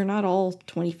movies, they're not all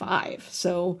 25.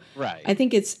 So right. I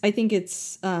think it's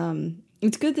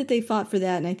good that they fought for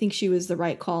that, and I think she was the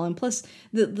right call. And plus,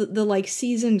 the like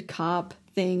seasoned cop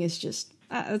thing is just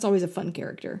that's always a fun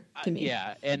character to me.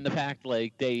 Yeah, and the fact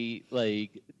they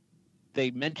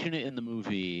mention it in the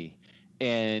movie,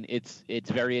 and it's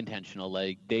very intentional.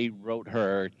 Like, they wrote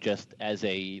her just as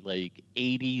a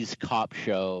 80s cop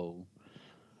show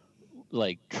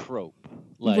trope,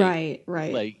 right,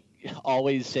 like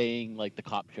always saying the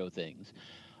cop show things.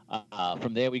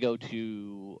 From there we go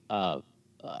to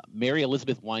Mary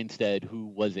Elizabeth Winstead, who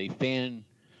was a fan,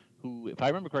 who, if I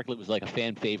remember correctly, was like a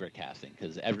fan favorite casting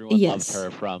because everyone loved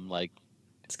her from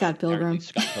Scott Pilgrim.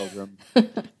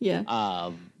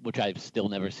 Yeah. Which I've still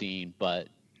never seen, but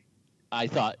I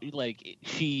thought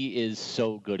she is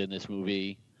so good in this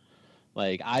movie.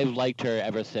 I've liked her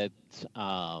ever since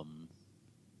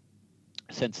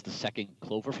the second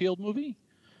Cloverfield movie,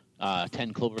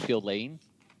 10 Cloverfield Lane.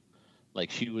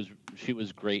 She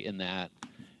was great in that,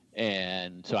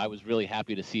 and so I was really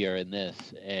happy to see her in this.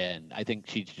 And I think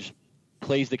she just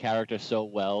plays the character so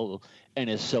well and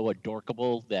is so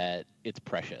adorkable that it's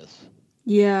precious.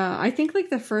 Yeah, I think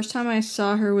the first time I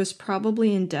saw her was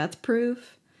probably in Death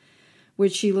Proof,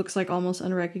 which she looks almost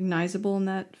unrecognizable in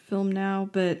that film now.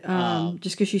 But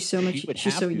just because she's so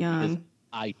young.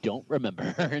 I don't remember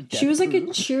her. She was a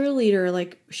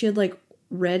cheerleader. She had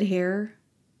red hair.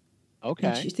 Okay.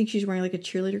 And I think she's wearing a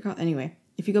cheerleader costume. Anyway,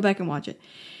 if you go back and watch it.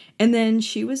 And then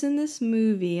she was in this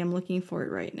movie. I'm looking for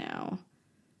it right now.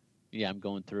 Yeah, I'm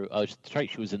going through. Oh, that's right.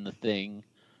 She was in The Thing.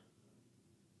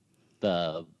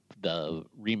 The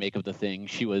remake of The Thing.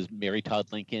 She was Mary Todd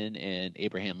Lincoln and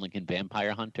Abraham Lincoln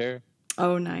Vampire Hunter.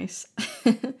 Oh, nice.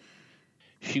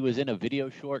 She was in a video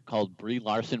short called Brie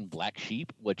Larson Black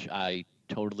Sheep, which I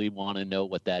totally want to know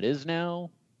what that is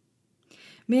now.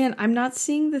 Man, I'm not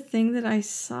seeing the thing that I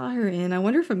saw her in. I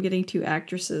wonder if I'm getting two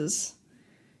actresses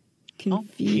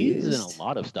confused. She's in a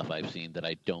lot of stuff I've seen that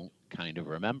I don't kind of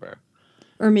remember.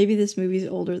 Or maybe this movie's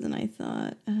older than I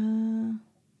thought.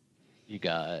 You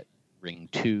got Ring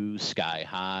 2, Sky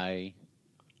High,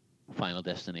 Final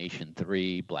Destination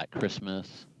 3, Black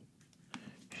Christmas.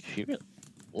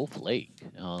 Wolf Lake.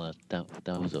 Oh, that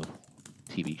was a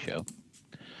TV show.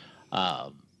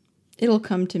 It'll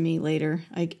come to me later.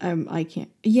 I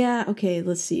can't. Yeah, okay,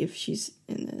 let's see if she's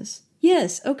in this.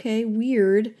 Yes, okay,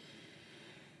 weird.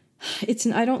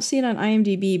 I don't see it on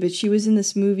IMDb, but she was in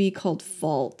this movie called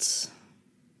Faults.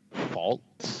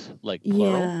 Faults? Like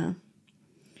plural? Yeah.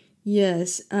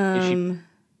 Yes.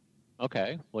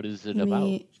 Okay, what is it let about?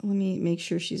 Let me make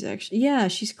sure she's actually... Yeah,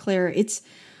 she's Claire. It's...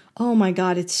 Oh my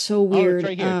god, it's so weird. Oh,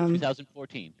 it's right here,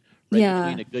 2014. Right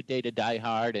between A Good Day to Die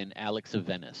Hard and Alex of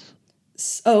Venice.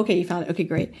 Oh, okay, you found it. Okay,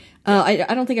 great. I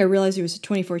don't think I realized it was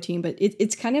 2014, but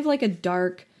it's kind of like a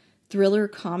dark thriller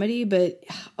comedy, but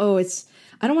it's...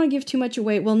 I don't want to give too much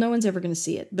away. Well, no one's ever going to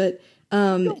see it, but...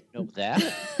 I don't know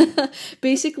that.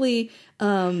 Basically,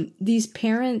 these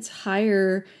parents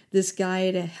hire this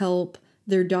guy to help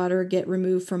their daughter get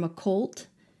removed from a cult,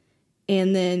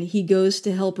 and then he goes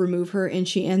to help remove her, and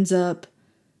he ends up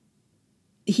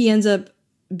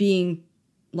being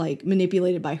like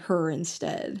manipulated by her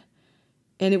instead.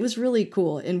 And it was really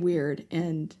cool and weird,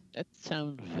 and that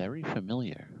sounds very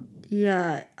familiar.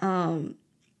 Yeah,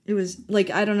 it was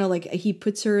like, I don't know, like he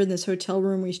puts her in this hotel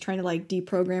room where he's trying to like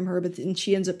deprogram her, but then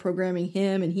she ends up programming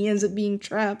him, and he ends up being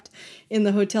trapped in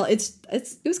the hotel. It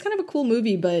was kind of a cool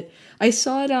movie, but I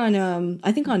saw it on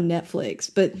I think on Netflix,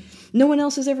 but no one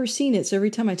else has ever seen it. So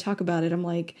every time I talk about it, I'm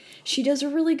like, she does a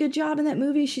really good job in that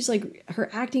movie. She's like, her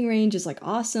acting range is like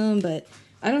awesome, but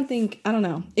I don't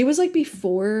know. It was like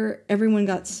before everyone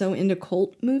got so into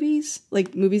cult movies,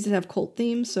 like movies that have cult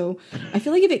themes. So I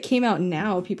feel like if it came out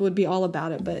now, people would be all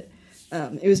about it. But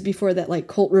it was before that like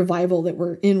cult revival that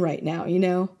we're in right now, you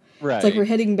know? Right. It's like we're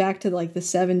heading back to like the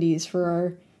 70s for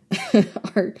our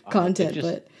our content.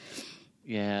 But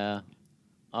yeah.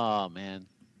 Oh, man.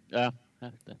 Yeah.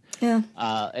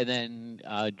 And then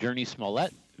Jurnee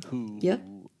Smollett, who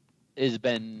has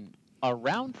been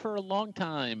around for a long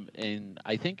time, and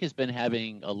I think has been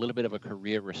having a little bit of a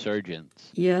career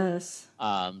resurgence. Yes.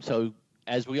 So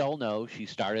as we all know, she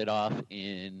started off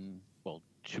in, well,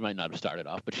 she might not have started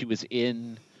off, but she was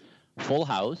in Full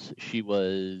House. She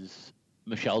was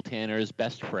Michelle Tanner's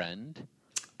best friend.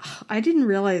 I didn't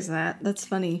realize that. That's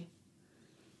funny.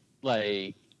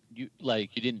 Like you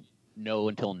didn't know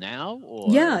until now,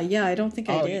 or yeah, I don't think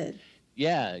I did.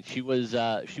 Yeah, she was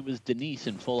Denise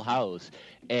in Full House,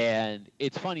 and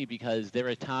it's funny because there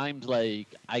are times like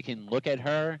I can look at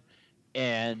her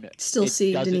and still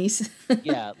see Denise.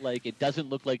 Yeah, like it doesn't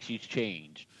look like she's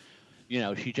changed. You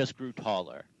know, she just grew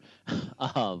taller.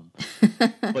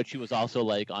 But she was also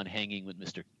like on Hanging with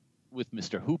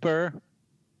Mr. Hooper.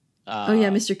 Oh yeah,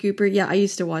 Mr. Cooper. Yeah, I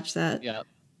used to watch that. Yeah,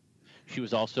 she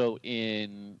was also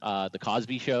in The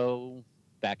Cosby Show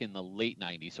back in the late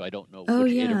 90s, so I don't know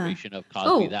which iteration of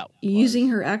Cosby that was. Using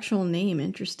her actual name.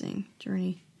 Interesting.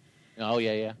 Jurnee. Oh,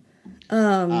 yeah.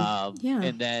 Yeah.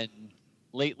 And then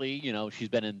lately, you know, she's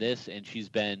been in this, and she's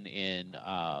been in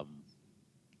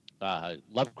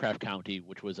Lovecraft Country,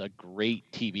 which was a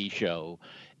great TV show,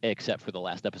 except for the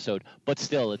last episode. But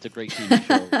still, it's a great TV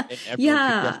show.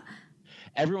 And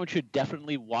everyone should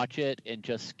definitely watch it and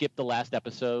just skip the last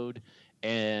episode.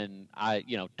 And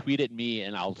tweet at me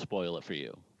and I'll spoil it for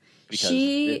you. Because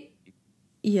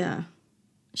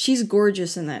she's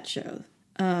gorgeous in that show,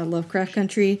 Lovecraft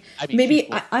Country. I mean,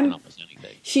 maybe I'm almost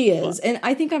anything. She is, and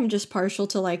I think I'm just partial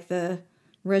to like the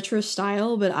retro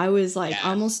style. But I was like,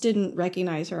 almost didn't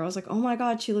recognize her. I was like, oh my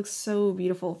god, she looks so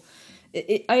beautiful.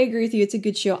 I agree with you. It's a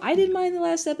good show. I didn't mind the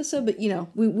last episode, but we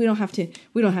don't have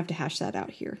to hash that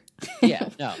out here. Yeah,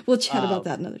 no, we'll chat about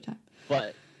that another time.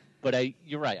 But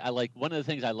you're right. I like, one of the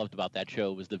things I loved about that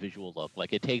show was the visual look.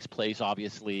 Like, it takes place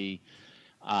obviously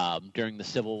during the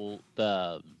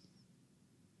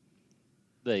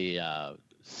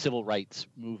civil rights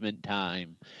movement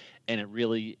time, and it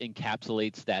really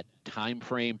encapsulates that time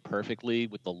frame perfectly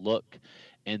with the look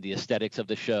and the aesthetics of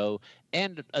the show,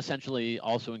 and essentially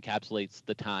also encapsulates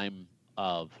the time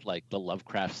of like the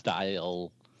Lovecraft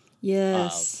style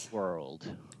world.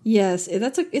 Yes,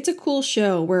 it's a cool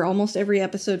show where almost every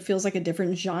episode feels like a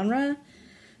different genre.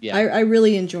 Yeah, I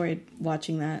really enjoyed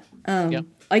watching that.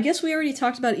 I guess we already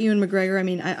talked about Ewan McGregor. I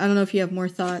mean, I don't know if you have more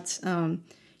thoughts.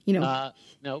 You know,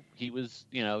 No, he was.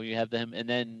 You have them, and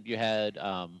then you had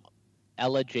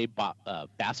Ella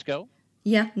Basco,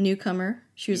 yeah, newcomer.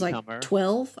 She was like newcomer.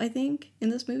 12, I think, in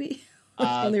this movie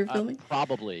when they were filming.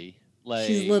 Probably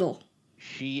She's like little.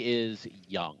 she is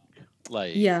young.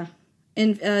 Like Yeah,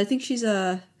 and I think she's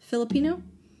a Filipino,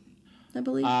 I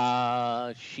believe.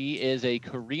 she is a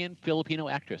Korean Filipino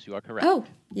actress. You are correct. Oh,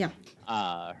 yeah.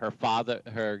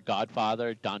 Her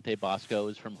godfather, Dante Bosco,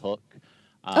 is from Hook.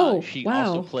 Oh, She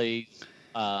also wow. plays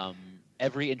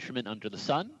every instrument under the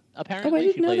sun. Oh, I Apparently,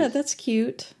 didn't know that. That's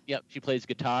cute. Yep, she plays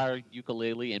guitar,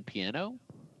 ukulele, and piano.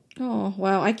 Oh,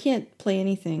 wow. I can't play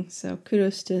anything, so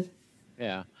kudos to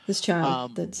Yeah. this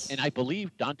child. And I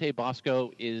believe Dante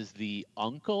Bosco is the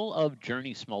uncle of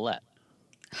Journey Smollett.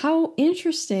 How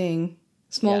interesting.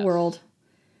 Small Yes. world.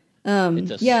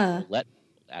 It's a Yeah. Smollett,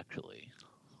 actually.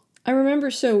 I remember,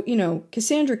 so,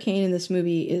 Cassandra Cain in this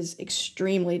movie is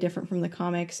extremely different from the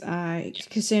comics.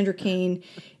 Cassandra Cain,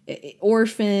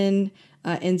 orphan,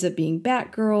 ends up being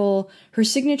Batgirl. Her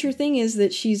signature thing is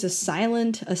that she's a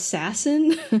silent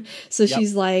assassin. So Yep.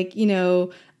 she's like,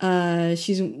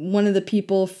 she's one of the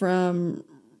people from,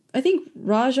 I think,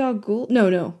 Raja Ghul.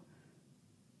 No.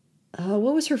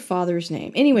 What was her father's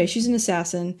name? Anyway, she's an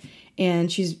assassin,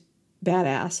 and she's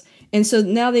badass. And so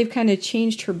now they've kind of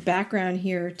changed her background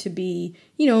here to be,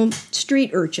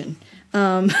 street urchin.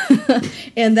 And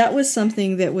that was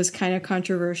something that was kind of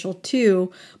controversial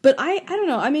too. But I don't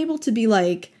know. I'm able to be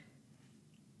like,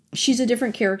 she's a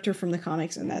different character from the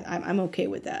comics, and that I'm okay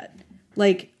with that.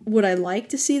 Like, would I like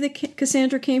to see the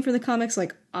Cassandra Cain from the comics?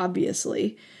 Like,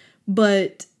 obviously.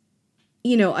 But,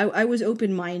 I was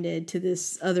open-minded to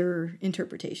this other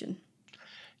interpretation.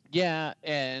 Yeah,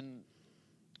 and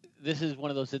this is one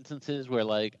of those instances where,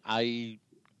 like, I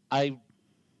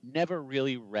never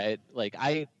really read, like,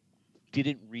 I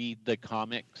didn't read the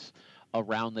comics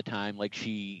around the time, like,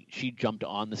 she jumped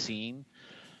on the scene,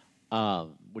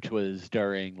 which was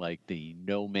during, like, the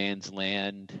No Man's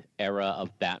Land era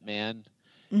of Batman.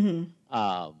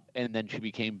 Mm-hmm. And then she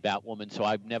became Batwoman, so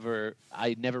I never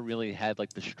really had,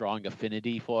 like, the strong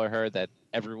affinity for her that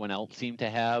everyone else seemed to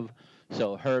have.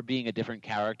 So her being a different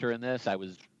character in this, I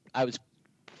was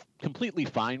completely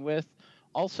fine with.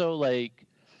 Also, like,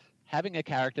 having a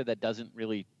character that doesn't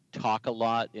really talk a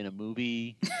lot in a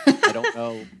movie, I don't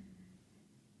know.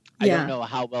 I don't know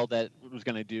how well that was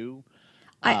going to do.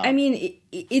 I mean,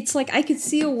 it's like I could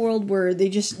see a world where they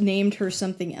just named her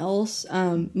something else.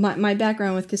 My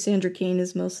background with Cassandra Cain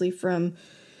is mostly from,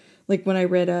 like, when I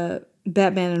read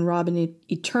Batman and Robin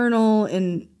Eternal,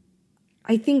 and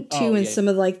I think too in some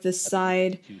of, like, the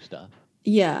side stuff.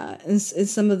 Yeah, and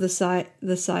some of the side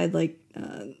like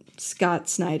Scott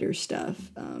Snyder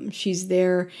stuff. She's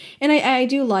there, and I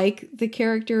do like the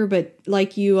character, but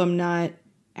like you, I'm not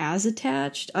as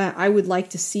attached. I would like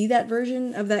to see that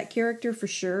version of that character for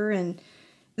sure, and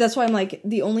that's why I'm like,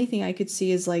 the only thing I could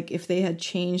see is, like, if they had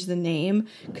changed the name,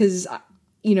 because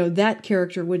that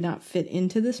character would not fit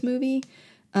into this movie.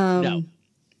 No,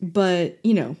 but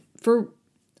for,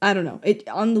 I don't know,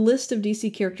 on the list of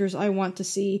DC characters I want to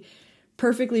see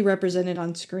perfectly represented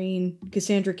on screen,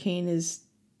 Cassandra Cain is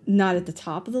not at the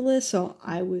top of the list, so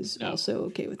I was also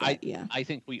okay with that. I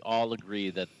think we all agree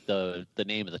that the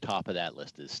name at the top of that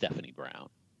list is Stephanie Brown.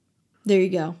 There you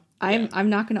go. I'm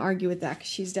not going to argue with that, because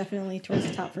she's definitely towards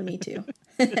the top for me too,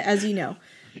 as you know.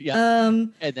 Yeah.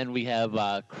 And then we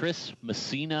have Chris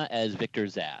Messina as Victor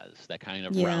Zsasz. That kind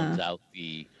of rounds out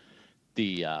the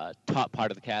top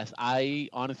part of the cast. I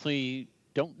honestly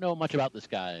don't know much about this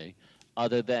guy,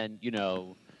 other than,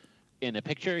 in a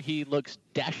picture, he looks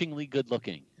dashingly good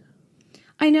looking.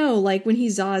 I know, like, when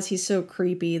he's Zsasz, he's so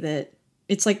creepy that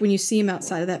it's like when you see him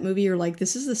outside of that movie, you're like,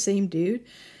 this is the same dude.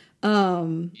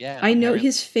 Yeah. I know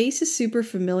his face is super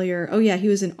familiar. Oh yeah, he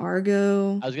was in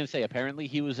Argo. I was going to say, apparently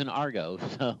he was in Argo,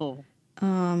 so...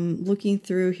 Looking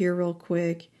through here real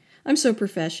quick. I'm so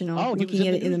professional, looking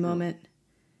at it in the moment.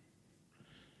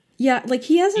 Yeah, like,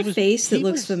 he has a face that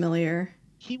looks familiar.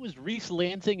 He was Reese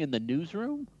Lansing in The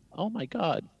Newsroom? Oh my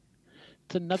god.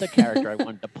 It's another character I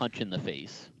wanted to punch in the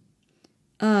face.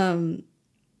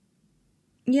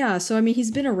 Yeah, so I mean, he's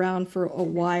been around for a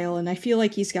while, and I feel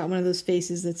like he's got one of those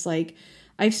faces that's like,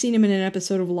 I've seen him in an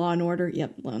episode of Law and Order.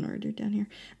 Yep, Law and Order down here.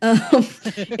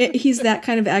 He's that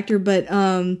kind of actor, but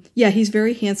yeah, he's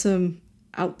very handsome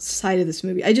outside of this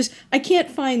movie. I can't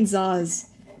find Zsasz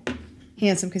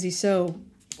handsome because he's so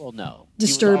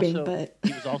disturbing.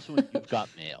 He was also in You've Got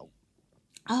Mail.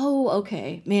 Oh,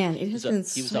 okay, man, it has been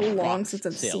so long since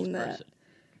I've seen that.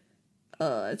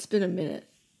 It's been a minute.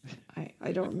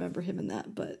 I don't remember him in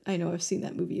that, but I know I've seen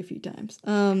that movie a few times.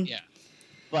 Yeah.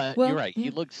 But Well, you're right.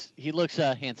 yeah. He looks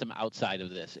handsome outside of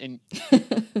this, and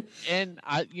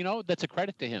I that's a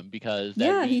credit to him because that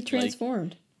Yeah, he means like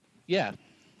transformed. yeah.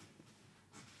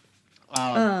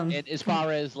 Um, And as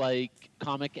far as like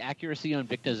comic accuracy on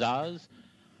Victor Zaz,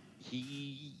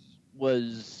 he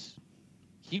was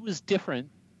he was different.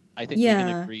 I think we can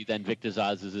yeah, agree than Victor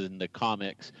Zaz is in the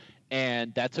comics,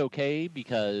 and that's okay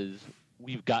because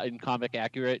we've gotten comic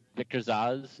accurate Victor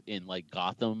Zaz in like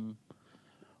Gotham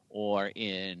or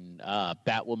in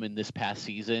Batwoman this past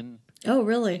season, oh,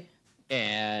 really?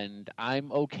 and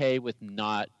I'm okay with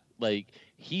not like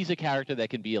he's a character that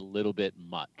can be a little bit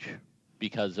much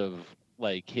because of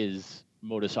like his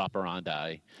modus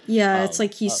operandi. Yeah, it's Of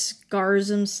like he scars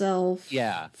himself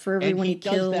yeah, for and everyone he he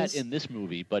does that kills. in this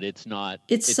movie, but It's it's not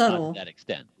to subtle. that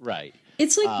extent, right?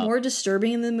 It's like Uh, more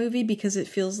disturbing in the movie because it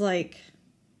feels like,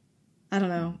 I don't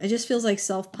know, it just feels like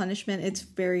self-punishment. It's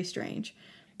very strange.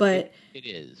 But it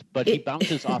is, but he it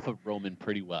bounces off of Roman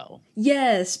pretty well.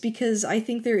 yes, because I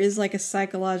think there is like a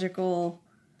psychological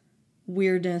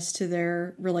weirdness to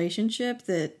their relationship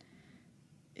that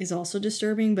is also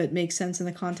disturbing but makes sense in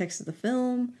the context of the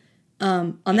film.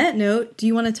 On that note, do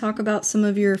you want to talk about some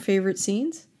of your favorite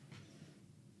scenes?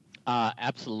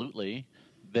 Absolutely.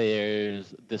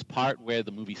 There's this part where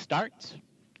the movie starts,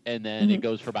 and then it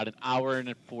goes for about an hour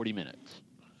and 40 minutes.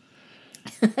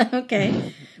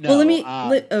 Okay. No,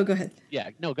 Oh, go ahead. yeah,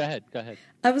 no, go ahead, go ahead.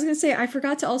 I was going to say, I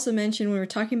forgot to also mention when we were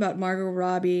talking about Margot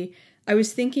Robbie, I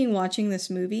was thinking watching this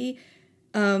movie,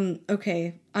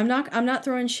 okay, I'm not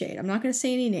throwing shade. I'm not going to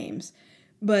say any names,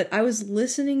 but I was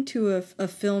listening to a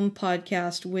film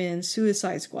podcast when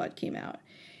Suicide Squad came out.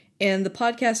 And the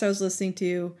podcast I was listening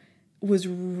to was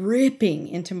ripping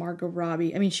into Margot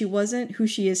Robbie. I mean, she wasn't who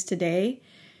she is today.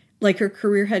 Like, her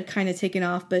career had kind of taken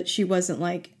off, but she wasn't,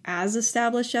 like, as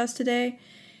established as today.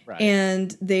 Right.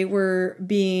 And they were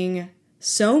being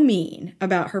so mean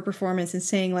about her performance and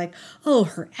saying, like, oh,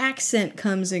 her accent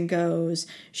comes and goes.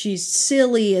 She's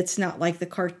silly. It's not like the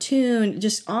cartoon.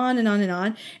 Just on and on and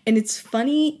on. And it's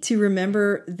funny to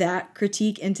remember that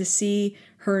critique and to see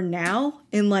her now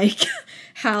and, like,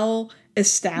 how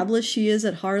established she is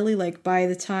at Harley. Like, by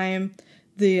the time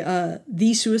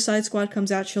the Suicide Squad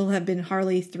comes out, she'll have been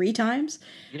Harley 3 times.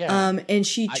 Yeah. And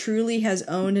she truly has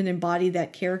owned and embodied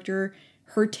that character.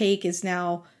 Her take is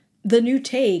now the new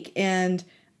take, and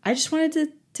I just wanted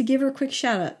to give her a quick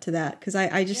shout out to that because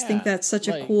I just think that's such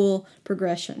a cool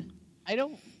progression.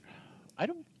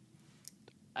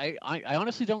 I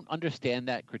honestly don't understand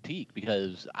that critique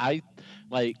because I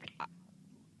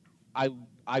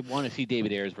want to see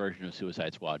David Ayer's version of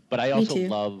Suicide Squad, but I also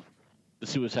love the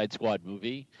Suicide Squad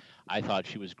movie. I thought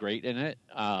she was great in it.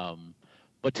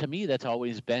 But to me, that's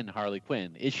always been Harley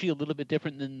Quinn. Is she a little bit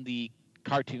different than the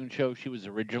cartoon show she was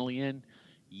originally in?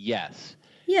 Yes.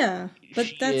 Yeah,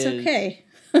 but that's okay.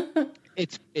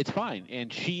 It's fine,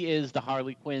 and she is the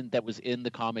Harley Quinn that was in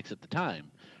the comics at the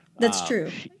time. That's true.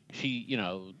 She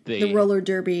the roller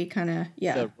derby kind of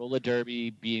the roller derby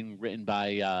being written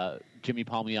by Jimmy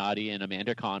Palmiotti and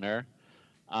Amanda Conner.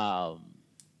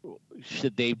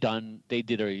 They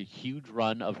did a huge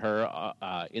run of her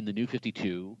in the New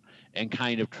 52 and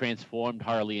kind of transformed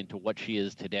Harley into what she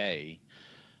is today.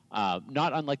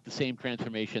 Not unlike the same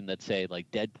transformation that, say, like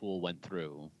Deadpool went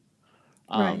through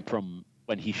from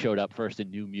when he showed up first in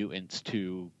New Mutants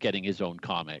to getting his own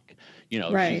comic. She's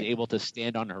able to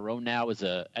stand on her own now as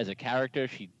a character.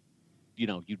 She, you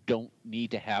don't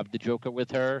need to have the Joker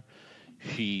with her.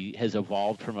 She has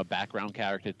evolved from a background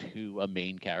character to a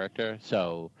main character.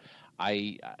 So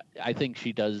I think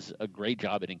she does a great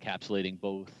job at encapsulating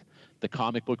both the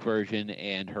comic book version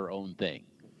and her own thing.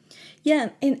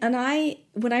 Yeah, and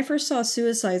when I first saw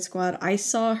Suicide Squad, I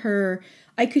saw her,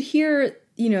 I could hear,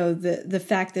 the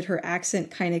fact that her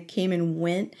accent kind of came and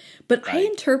went, but I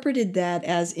interpreted that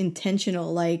as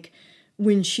intentional, like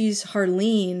when she's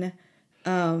Harleen,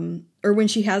 or when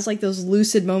she has like those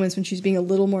lucid moments when she's being a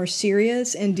little more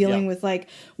serious and dealing with like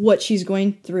what she's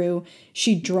going through,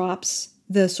 she drops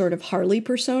the sort of Harley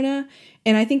persona.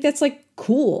 And I think that's like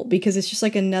cool because it's just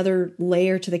like another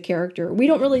layer to the character. We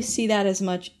don't really see that as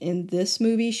much in this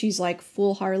movie. She's like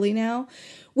full Harley now,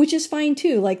 which is fine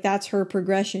too. Like that's her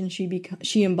progression.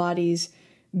 She embodies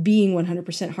being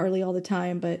 100% Harley all the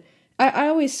time. But I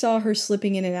always saw her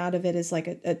slipping in and out of it as like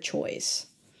a choice.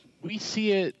 We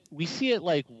see it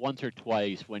like once or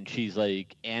twice when she's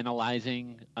like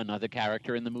analyzing another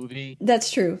character in the movie.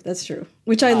 That's true.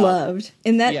 Which I loved.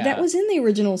 And that was in the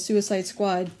original Suicide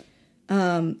Squad.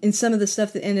 In some of the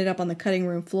stuff that ended up on the cutting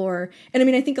room floor. And I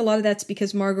mean, I think a lot of that's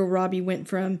because Margot Robbie went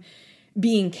from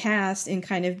being cast and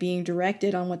kind of being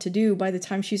directed on what to do. By the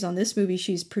time she's on this movie,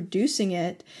 she's producing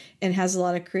it and has a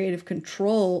lot of creative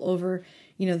control over,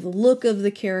 you know, the look of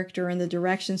the character and the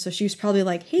direction. So she was probably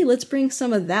like, hey, let's bring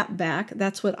some of that back.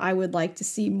 That's what I would like to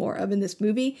see more of in this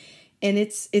movie. And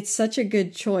it's such a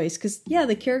good choice because, yeah,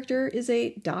 the character is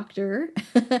a doctor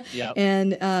Yep.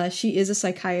 and she is a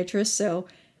psychiatrist. So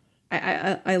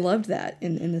I loved that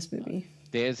in this movie.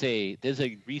 There's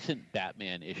a recent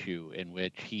Batman issue in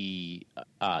which he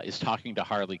is talking to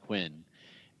Harley Quinn,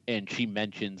 and she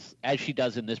mentions, as she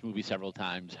does in this movie several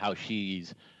times, how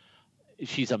she's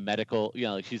a medical, you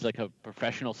know, she's like a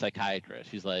professional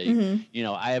psychiatrist. She's like, you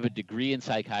know, I have a degree in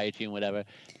psychiatry and whatever.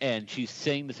 And she's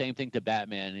saying the same thing to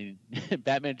Batman. And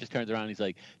Batman just turns around and he's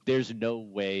like, there's no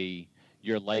way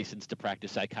your license to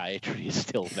practice psychiatry is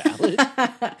still valid.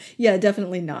 Yeah,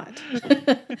 definitely not.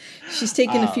 She's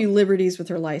taken a few liberties with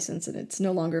her license and it's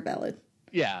no longer valid.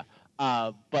 Yeah.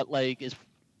 But like,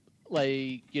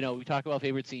 you know, we talk about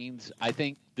favorite scenes. I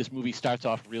think this movie starts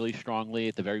off really strongly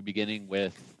at the very beginning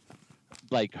with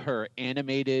like her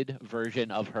animated version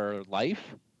of her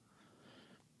life,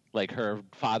 like her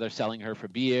father selling her for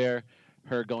beer,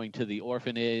 her going to the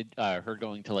orphanage, her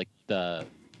going to like the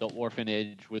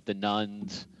orphanage with the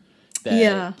nuns.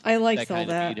 Yeah, I liked all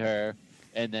that. Feed her,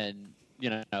 and then you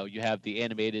know you have the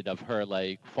animated of her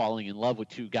like falling in love with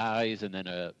two guys, and then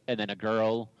a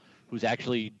girl who's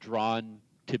actually drawn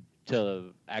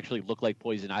to actually look like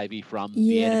Poison Ivy from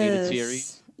the animated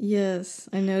series. Yes,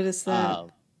 I noticed that.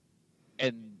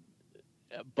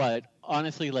 But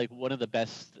honestly, like one of the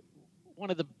best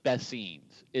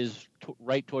scenes is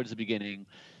right towards the beginning,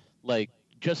 like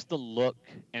just the look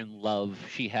and love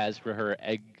she has for her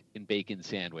egg and bacon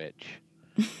sandwich,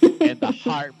 and the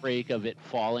heartbreak of it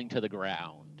falling to the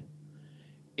ground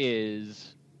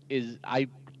is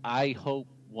I hope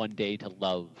one day to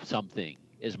love something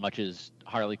as much as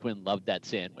Harley Quinn loved that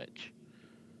sandwich.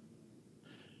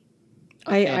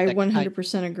 I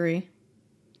 100% agree.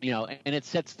 You know, and it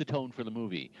sets the tone for the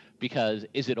movie because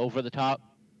is it over the top?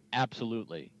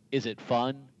 Absolutely. Is it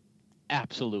fun?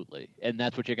 Absolutely. And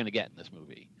that's what you're going to get in this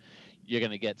movie. You're going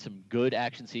to get some good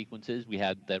action sequences. We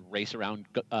had the race around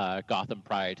Gotham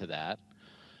prior to that.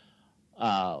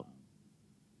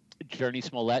 Jurnee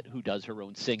Smollett, who does her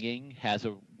own singing, has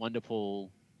a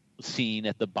wonderful scene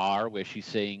at the bar where she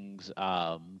sings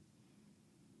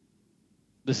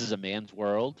This Is a Man's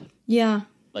World. Yeah.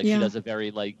 Like she does a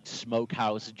very like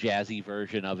smokehouse jazzy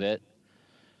version of it.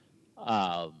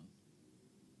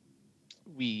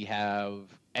 We have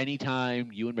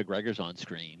anytime Ewan McGregor's on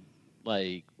screen,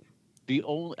 like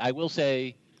I will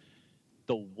say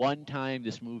the one time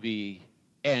this movie,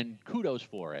 and kudos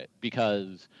for it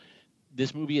because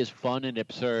this movie is fun and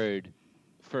absurd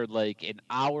for like an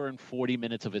hour and 40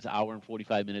 minutes of its hour and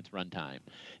 45 minutes runtime.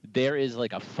 There is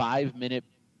like a 5-minute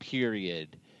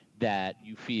period that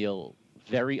you feel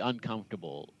very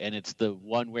uncomfortable, and it's the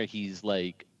one where he's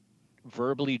like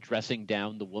verbally dressing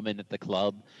down the woman at the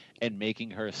club and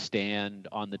making her stand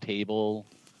on the table.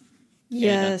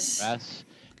 Yes.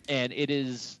 And it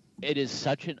is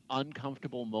such an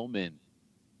uncomfortable moment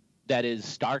that is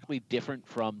starkly different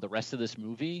from the rest of this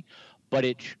movie, but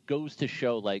it goes to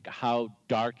show like how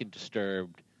dark and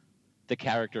disturbed the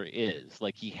character is.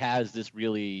 Like he has this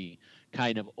really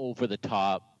kind of over the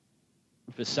top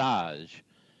visage,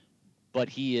 but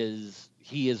he is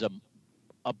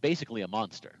a basically a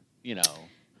monster, you know.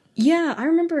 Yeah, I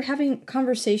remember having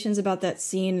conversations about that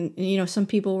scene. And, you know, some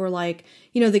people were like,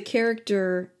 you know, the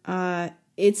character,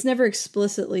 it's never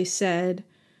explicitly said,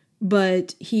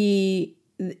 but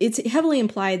it's heavily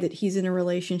implied that he's in a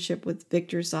relationship with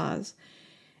Victor Zsasz.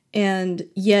 And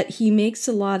yet he makes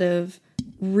a lot of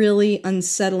really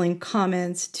unsettling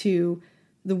comments to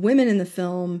the women in the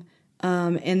film.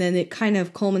 And then it kind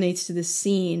of culminates to this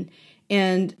scene.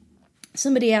 And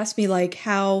somebody asked me, like,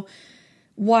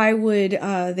 why would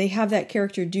they have that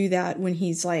character do that when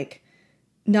he's, like,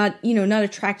 not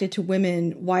attracted to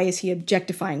women? Why is he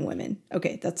objectifying women?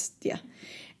 Okay, yeah.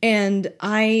 And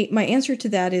my answer to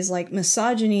that is, like,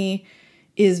 misogyny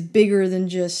is bigger than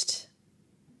just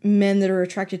men that are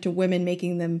attracted to women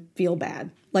making them feel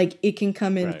bad. Like, it can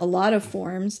come in a lot of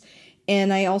forms.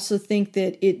 And I also think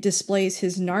that it displays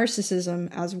his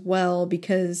narcissism as well,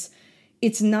 because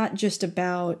it's not just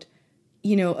about,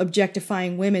 you know,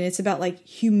 objectifying women. It's about like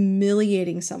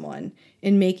humiliating someone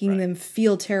and making them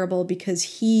feel terrible because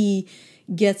he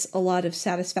gets a lot of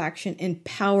satisfaction and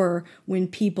power when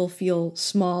people feel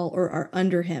small or are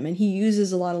under him. And he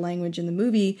uses a lot of language in the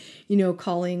movie, you know,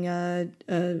 calling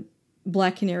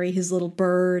Black Canary his little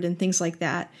bird and things like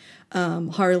that.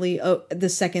 Harley, the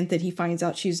second that he finds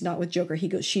out she's not with Joker, he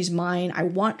goes, "She's mine. I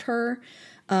want her."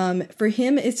 For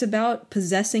him, it's about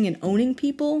possessing and owning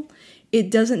people. It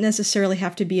doesn't necessarily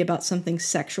have to be about something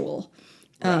sexual.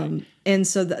 Right. And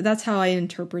so that's how I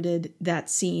interpreted that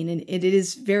scene. And it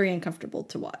is very uncomfortable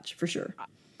to watch, for sure.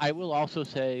 I will also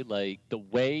say, like, the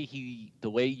way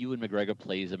Ewan McGregor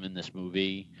plays him in this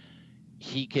movie,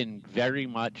 he can very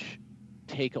much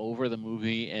take over the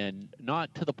movie, and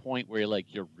not to the point where like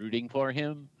you're rooting for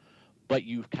him, but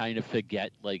you kind of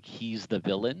forget like he's the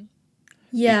villain.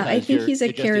 Yeah, I Because think he's a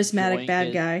you're just charismatic enjoying bad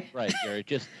his, guy. right.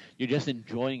 You're just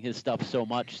enjoying his stuff so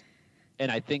much,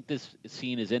 and I think this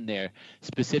scene is in there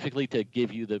specifically to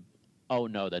give you the, oh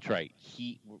no, that's right.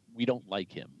 We don't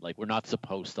like him. Like, we're not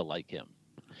supposed to like him.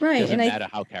 Right. Doesn't And matter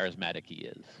how charismatic he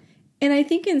is. I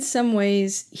think in some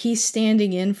ways he's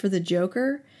standing in for the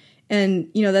Joker. And,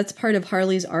 you know, that's part of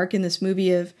Harley's arc in this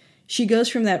movie of she goes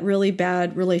from that really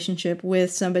bad relationship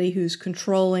with somebody who's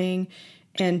controlling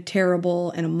and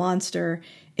terrible and a monster.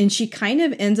 And she kind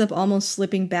of ends up almost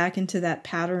slipping back into that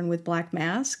pattern with Black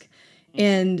Mask.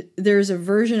 And there's a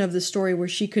version of the story where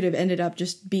she could have ended up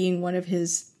just being one of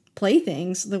his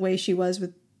playthings the way she was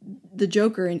with the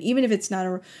Joker. And even if it's not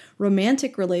a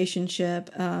romantic relationship,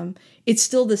 it's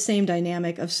still the same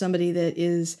dynamic of somebody that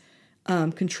is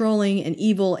controlling and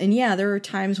evil. And yeah, there are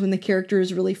times when the character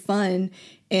is really fun.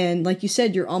 And like you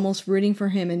said, you're almost rooting for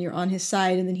him and you're on his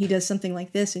side. And then he does something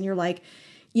like this and you're like,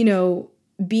 you know,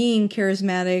 being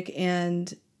charismatic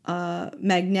and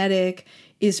magnetic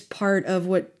is part of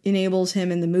what enables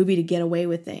him in the movie to get away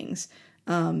with things.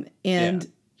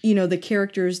 You know, the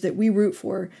characters that we root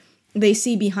for, they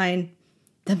see behind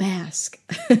the mask.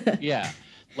 Yeah.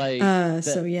 Like,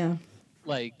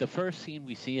 like the first scene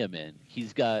we see him in,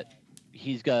 he's got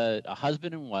a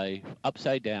husband and wife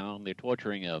upside down. They're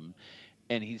torturing him,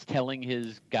 and he's telling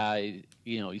his guy,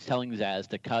 he's telling Zaz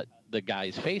to cut the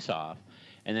guy's face off,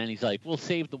 and then he's like, "We'll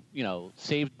save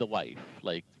the wife.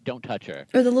 Like, don't touch her."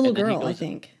 Or the little girl, I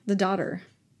think, the daughter.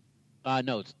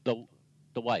 No, it's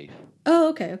the wife. Oh,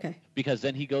 okay. Because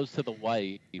then he goes to the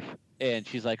wife, and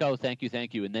she's like, "Oh, thank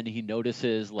you," and then he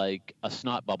notices like a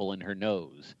snot bubble in her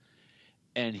nose.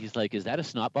 And he's like, "Is that a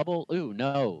snot bubble? Ooh,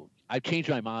 no. I've changed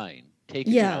my mind.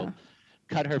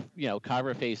 Cut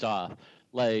her face off."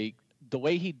 Like, the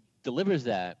way he delivers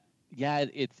that, yeah,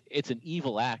 it's an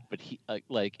evil act, but he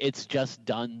it's just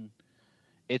done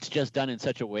in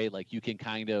such a way like you can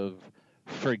kind of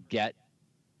forget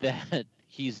that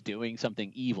he's doing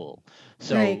something evil.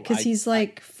 So right, because he's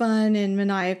like fun and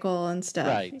maniacal and stuff.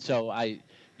 Right. So I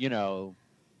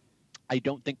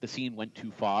don't think the scene went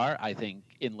too far. I think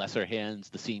in lesser hands,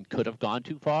 the scene could have gone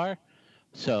too far.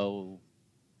 So,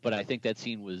 but I think that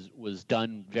scene was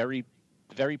done very,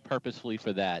 very purposefully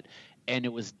for that. And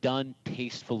it was done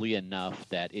tastefully enough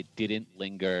that it didn't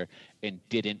linger and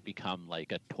didn't become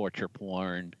like a torture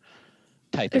porn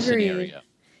type of scenario.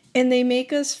 And they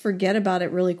make us forget about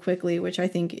it really quickly, which I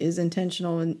think is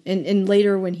intentional. And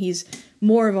later when he's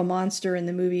more of a monster in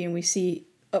the movie and we see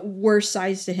worse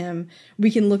sides to him,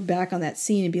 we can look back on that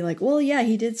scene and be like, well, yeah,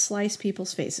 he did slice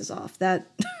people's faces off. That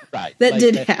right. that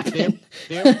did happen.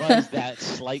 There was that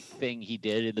slight thing he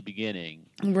did in the beginning,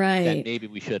 right? That maybe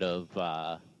we should have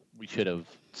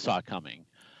saw coming.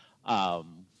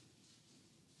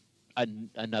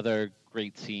 Another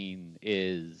great scene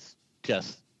is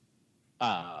just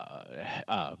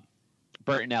Bert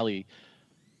and Ellie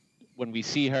when we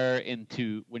see her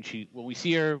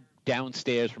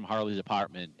downstairs from Harley's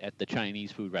apartment at the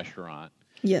Chinese food restaurant.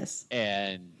 Yes.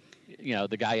 And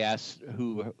the guy asks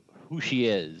who she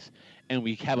is, and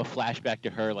we have a flashback to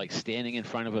her like standing in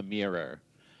front of a mirror,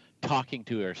 talking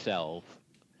to herself,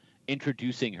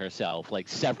 introducing herself like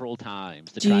several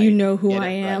times. Do you know who I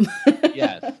am? Right.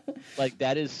 Yes. Like,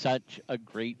 that is such a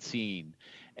great scene.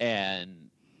 And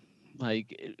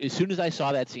like, as soon as I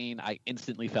saw that scene, I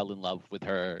instantly fell in love with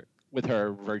her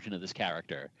version of this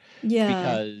character. Yeah.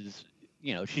 Because,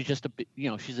 she's just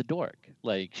she's a dork.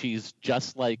 Like, she's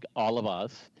just like all of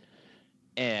us.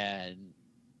 And,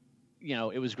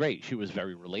 it was great. She was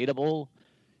very relatable.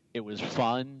 It was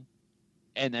fun.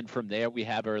 And then from there, we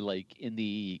have her like in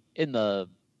the the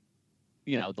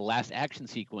last action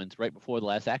sequence, right before the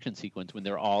last action sequence, when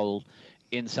they're all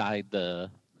inside the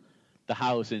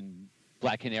house, and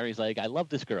Black Canary's like, "I love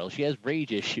this girl. She has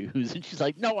rage issues," and she's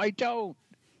like, "No, I don't."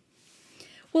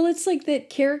 Well, it's like that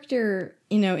character,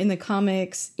 in the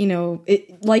comics,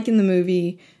 like in the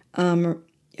movie,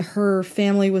 her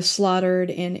family was slaughtered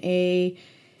in a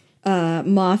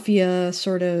mafia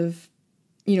sort of,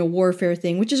 warfare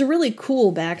thing, which is a really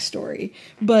cool backstory.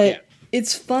 But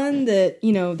it's fun that,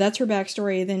 you know, that's her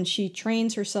backstory. Then she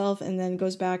trains herself and then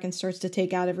goes back and starts to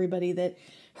take out everybody that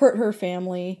hurt her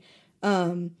family.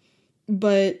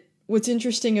 But what's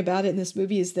interesting about it in this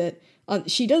movie is that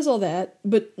she does all that,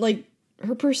 but like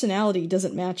her personality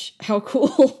doesn't match how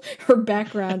cool her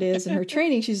background is and her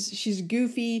training. She's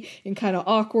goofy and kind of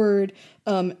awkward,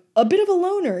 a bit of a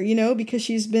loner, you know, because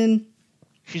she's been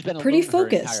pretty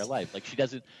focused her entire life. Like she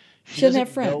doesn't have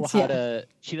friends.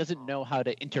 She doesn't know how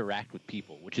to interact with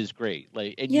people, which is great.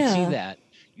 Like, and you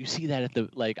see that at the,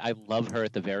 like, I love her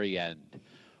at the very end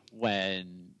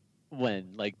when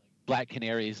like Black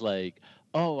Canary's like,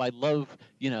 oh, I love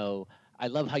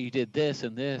how you did this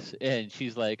and this, and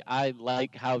she's like, I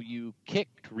like how you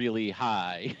kicked really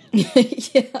high.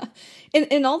 Yeah,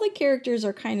 and all the characters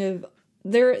are kind of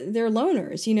they're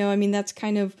loners, you know. I mean, that's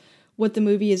kind of what the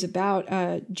movie is about.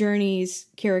 Journey's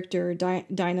character,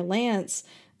 Dinah Lance,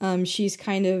 she's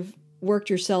kind of worked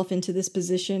herself into this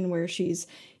position where she's,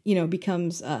 you know,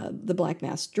 becomes the Black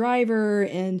Mass driver,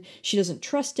 and she doesn't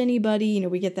trust anybody. You know,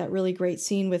 we get that really great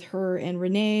scene with her and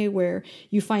Renee where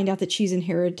you find out that she's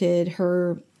inherited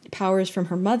her powers from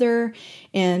her mother,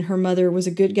 and her mother was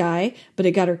a good guy, but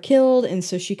it got her killed, and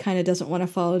so she kind of doesn't want to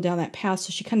follow down that path,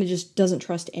 so she kind of just doesn't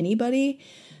trust anybody.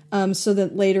 So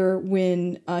that later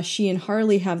when she and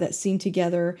Harley have that scene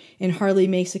together and Harley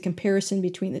makes a comparison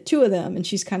between the two of them, and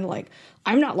she's kind of like,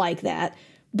 I'm not like that.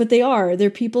 But they're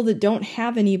people that don't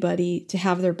have anybody to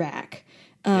have their back.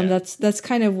 That's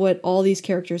kind of what all these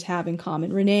characters have in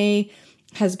common. Renee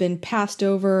has been passed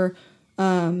over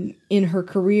in her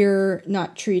career,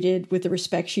 not treated with the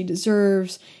respect she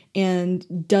deserves,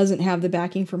 and doesn't have the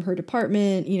backing from her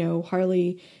department. You know,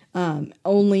 Harley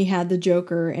only had the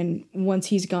Joker, and once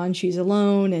he's gone, she's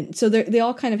alone. And so they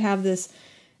all kind of have this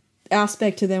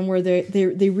aspect to them where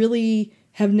they really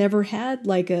have never had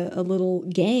like a little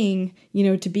gang, you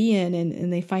know, to be in,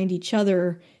 and they find each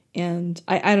other. And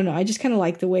I don't know, I just kind of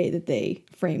like the way that they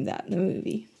frame that in the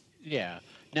movie. Yeah.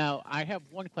 Now, I have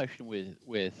one question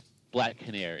with Black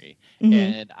Canary, Mm-hmm.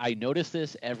 and I notice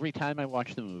this every time I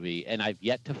watch the movie, and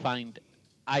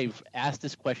I've asked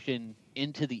this question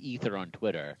into the ether on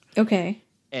Twitter. Okay.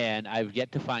 And I've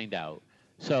yet to find out.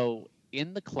 So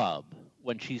in the club,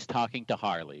 when she's talking to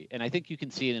Harley, and I think you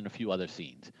can see it in a few other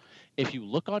scenes, if you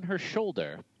look on her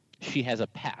shoulder, she has a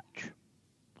patch.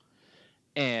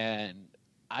 And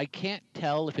I can't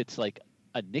tell if it's like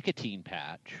a nicotine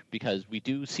patch, because we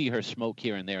do see her smoke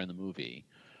here and there in the movie.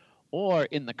 Or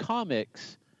in the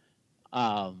comics,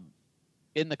 I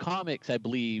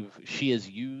believe she has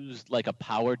used like a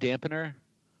power dampener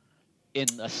in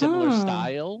a similar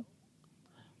style.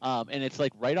 And it's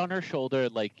like right on her shoulder,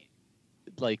 like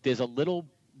there's a little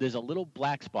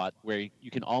black spot where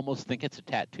you can almost think it's a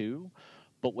tattoo,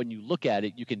 but when you look at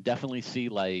it, you can definitely see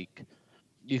like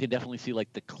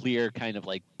the clear kind of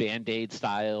like Band-Aid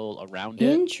style around it.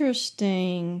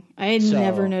 Interesting. I had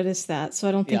never noticed that, so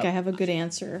I don't think I have a good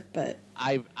answer. But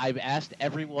I've asked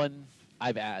everyone.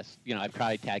 I've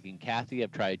tried tagging Kathy.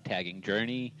 I've tried tagging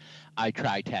Journey. I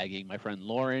tried tagging my friend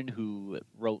Lauren, who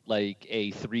wrote like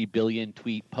a 3 billion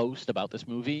tweet post about this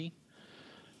movie.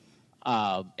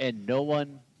 And no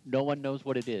one knows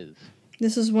what it is.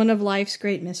 This is one of life's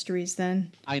great mysteries,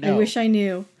 then. I know. I wish I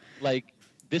knew. Like,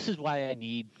 this is why I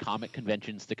need comic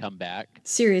conventions to come back.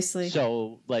 Seriously.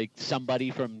 So, like,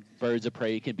 somebody from Birds of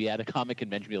Prey can be at a comic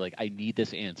convention and be like, I need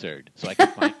this answered, so I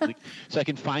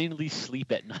can finally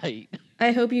sleep at night.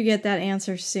 I hope you get that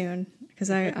answer soon, because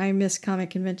I miss comic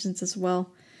conventions as well.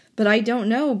 But I don't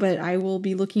know, but I will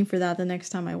be looking for that the next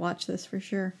time I watch this for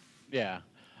sure. Yeah.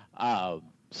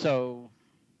 So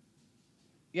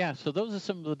those are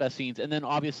some of the best scenes. And then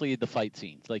obviously the fight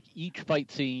scenes. Like, each fight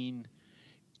scene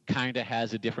kind of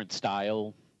has a different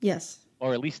style. Yes.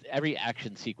 Or at least every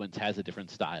action sequence has a different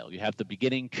style. You have the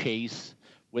beginning chase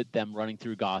with them running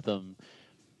through Gotham,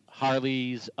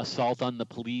 Harley's assault on the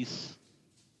police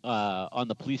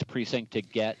precinct to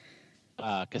get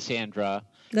Cassandra.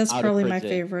 That's probably my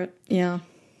favorite. Yeah.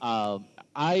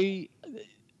 I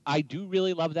do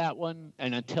really love that one,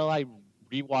 and until I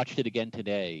rewatched it again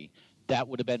today, that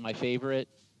would have been my favorite.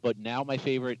 But now my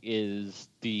favorite is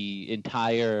the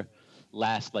entire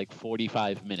last like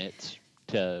 45 minutes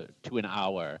to an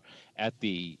hour at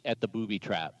the booby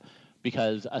trap,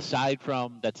 because aside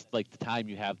from that's like the time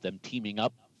you have them teaming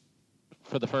up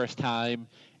for the first time,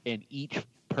 and each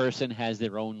person has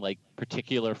their own like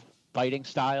particular fighting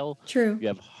style. True. You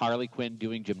have Harley Quinn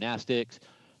doing gymnastics,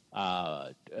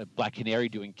 Black Canary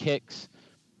doing kicks,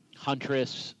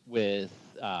 Huntress with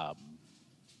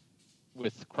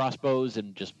crossbows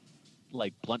and just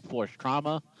like blunt force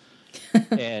trauma,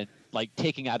 and like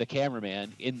taking out a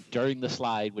cameraman during the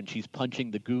slide when she's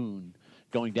punching the goon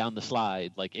going down the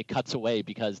slide. Like it cuts away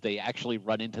because they actually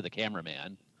run into the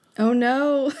cameraman. Oh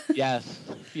no. Yes.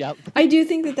 Yep. I do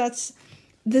think that that's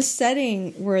the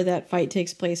setting where that fight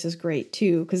takes place is great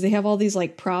too, because they have all these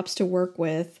like props to work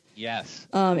with. Yes.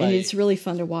 And it's really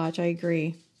fun to watch. I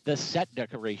agree. The set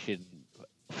decoration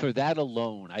for that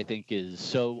alone, I think, is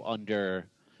so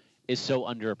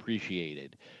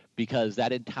underappreciated, because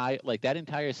that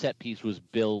entire set piece was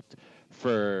built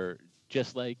for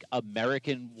just like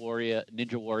American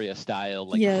Ninja Warrior style,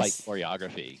 like fight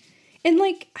choreography. And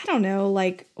like, I don't know,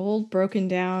 like old broken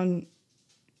down,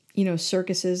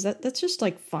 circuses, that's just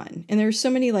like fun. And there's so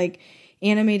many like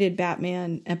animated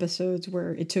Batman episodes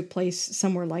where it took place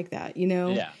somewhere like that,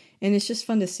 Yeah. And it's just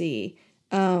fun to see.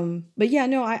 But yeah,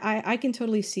 no, I can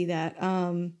totally see that.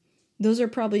 Those are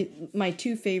probably my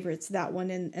two favorites, that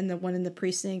one and the one in the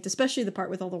precinct, especially the part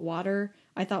with all the water.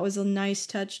 I thought was a nice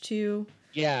touch too.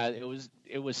 Yeah, it was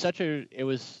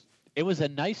a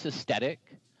nice aesthetic.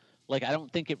 Like, I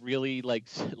don't think it really like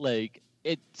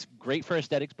it's great for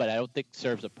aesthetics, but I don't think it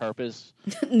serves a purpose.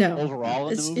 No, overall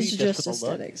in the movie. It's just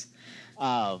aesthetics.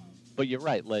 But you're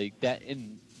right. Like that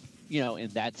in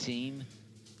that scene,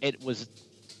 it was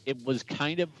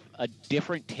kind of a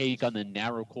different take on the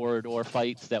narrow corridor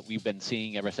fights that we've been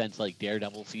seeing ever since like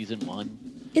Daredevil season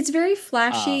 1. It's very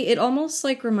flashy. It almost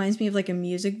like reminds me of like a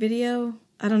music video.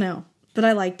 I don't know, but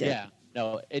I liked it. Yeah,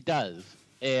 no, it does.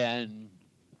 And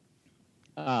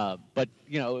but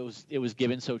it was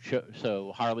given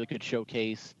so Harley could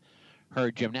showcase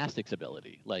her gymnastics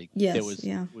ability. Like it was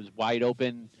wide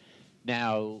open.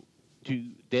 Now,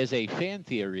 there's a fan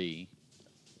theory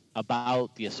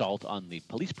about the assault on the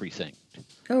police precinct.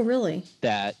 Oh, really?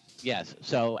 Yes.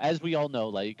 So as we all know,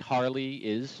 like Harley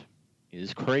is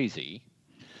crazy,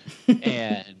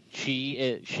 and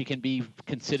she can be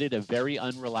considered a very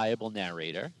unreliable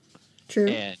narrator. True.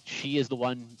 And she is the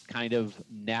one kind of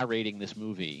narrating this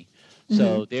movie.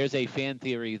 So there's a fan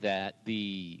theory that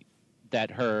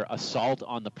her assault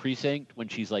on the precinct when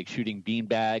she's like shooting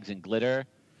beanbags and glitter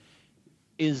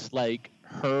is like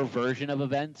her version of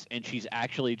events, and she's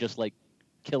actually just like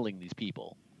killing these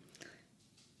people.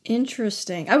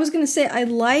 Interesting. I was going to say, I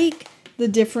like the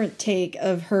different take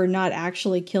of her not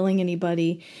actually killing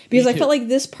anybody, because I felt like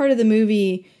this part of the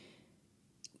movie,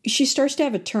 she starts to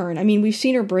have a turn. I mean, we've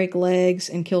seen her break legs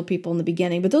and kill people in the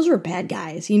beginning, but those were bad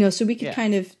guys, so we could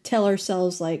kind of tell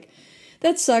ourselves like,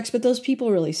 that sucks, but those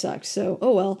people really suck. So,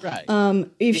 oh well. Right.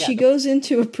 If she goes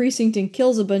into a precinct and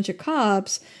kills a bunch of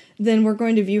cops, then we're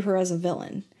going to view her as a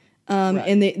villain. Right.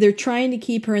 And they're trying to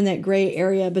keep her in that gray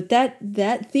area. But that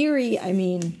theory,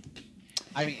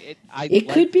 it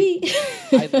could be.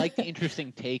 I like the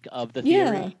interesting take of the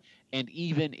theory. Yeah. And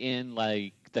even in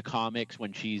like the comics,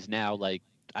 when she's now like,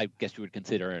 I guess you would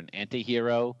consider her an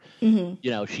anti-hero,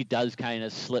 she does kind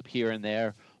of slip here and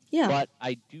there. Yeah. But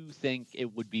I do think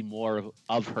it would be more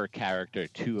of her character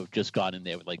to have just gone in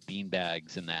there with like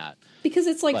beanbags and that. Because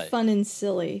it's like fun and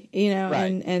silly,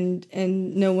 right.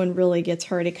 and no one really gets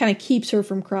hurt. It kind of keeps her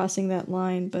from crossing that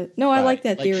line. But no, I like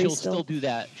that theory still.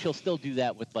 She'll still do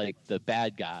that with like the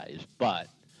bad guys, but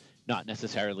not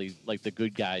necessarily like the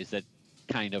good guys that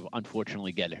kind of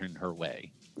unfortunately get in her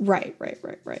way. Right.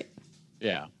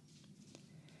 Yeah.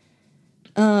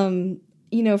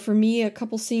 For me, a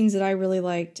couple scenes that I really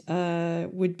liked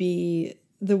would be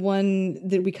the one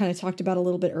that we kind of talked about a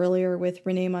little bit earlier with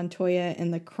Renee Montoya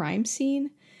and the crime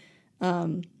scene.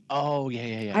 Oh,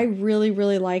 yeah. I really,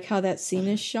 really like how that scene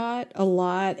is shot a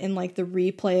lot, and like the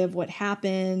replay of what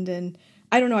happened. And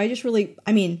I don't know,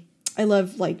 I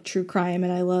love like true crime,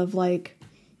 and I love like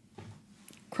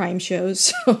crime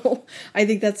shows. So I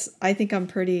think I'm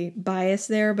pretty biased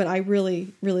there, but I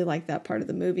really, really like that part of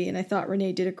the movie. And I thought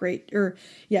Renee did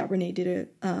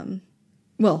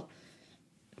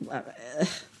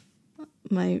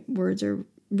my words are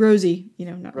Rosie,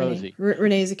 not Rosie. Renee.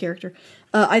 Renee is a character.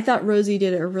 I thought Rosie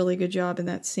did a really good job in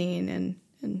that scene, and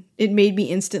it made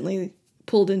me instantly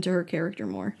pulled into her character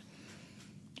more.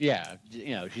 Yeah.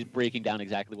 She's breaking down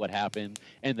exactly what happened.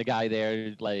 And the guy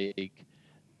there, like,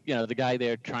 the guy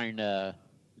there trying to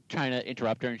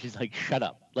interrupt her, and she's like, "Shut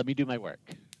up, let me do my work."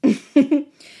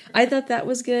 I thought that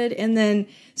was good. And then,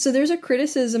 so there's a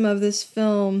criticism of this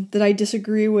film that I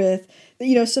disagree with.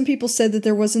 Some people said that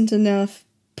there wasn't enough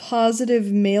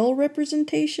positive male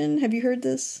representation. Have you heard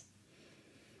this?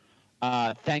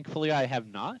 Thankfully, I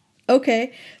have not.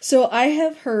 Okay, so I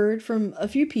have heard from a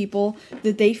few people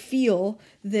that they feel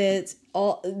that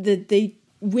they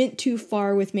went too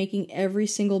far with making every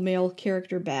single male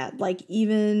character bad. Like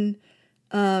even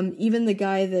the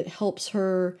guy that helps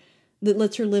her that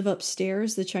lets her live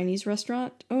upstairs, the Chinese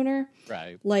restaurant owner.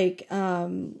 Right. Like,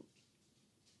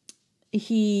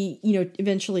 he,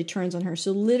 eventually turns on her.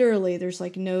 So literally there's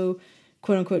like no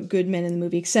quote unquote good men in the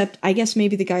movie, except I guess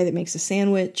maybe the guy that makes a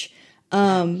sandwich.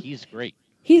 He's great.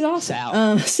 He's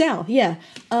awesome. Sal, yeah.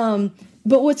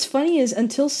 But what's funny is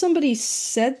until somebody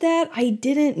said that, I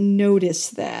didn't notice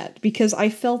that because I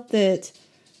felt that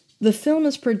the film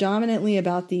is predominantly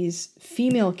about these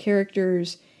female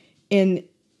characters and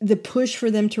the push for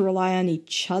them to rely on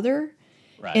each other.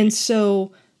 Right. And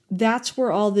so that's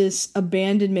where all this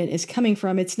abandonment is coming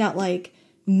from. It's not like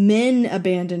men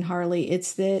abandon Harley.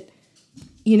 It's that,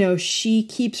 she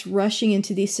keeps rushing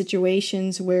into these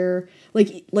situations where,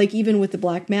 like even with the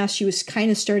Black Mask, she was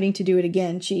kind of starting to do it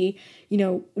again. She,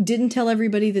 didn't tell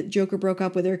everybody that Joker broke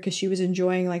up with her because she was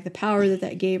enjoying like the power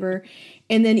that gave her.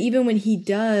 And then even when he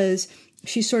does,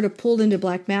 she's sort of pulled into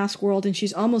Black Mask world and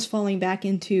she's almost falling back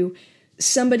into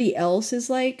somebody else is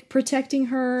like protecting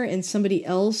her and somebody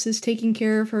else is taking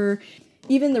care of her.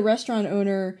 Even the restaurant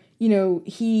owner,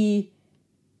 he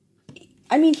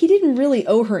didn't really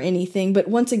owe her anything, but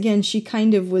once again, she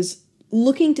kind of was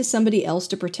looking to somebody else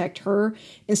to protect her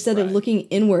instead of looking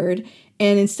inward,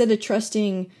 and instead of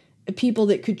trusting people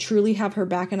that could truly have her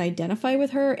back and identify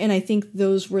with her. And I think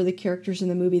those were the characters in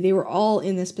the movie. They were all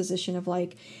in this position of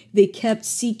like, they kept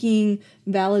seeking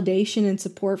validation and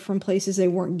support from places they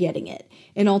weren't getting it.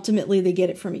 And ultimately they get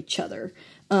it from each other.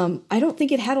 I don't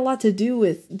think it had a lot to do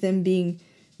with them being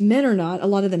men or not. A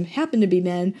lot of them happen to be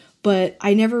men, but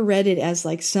I never read it as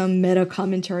like some meta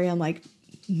commentary on like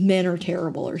men are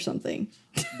terrible or something.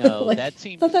 No, like, that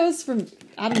seems... I thought that was from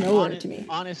out of nowhere to me.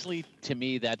 Honestly, to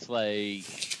me, that's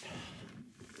like...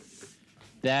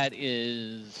 That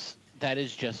is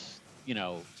just,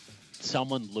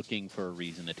 someone looking for a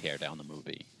reason to tear down the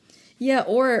movie. Yeah,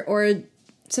 or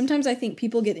sometimes I think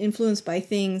people get influenced by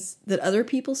things that other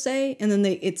people say, and then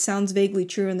it sounds vaguely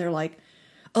true, and they're like,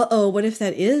 uh-oh, what if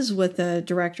that is what the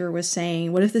director was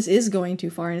saying? What if this is going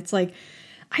too far? And it's like,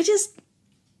 I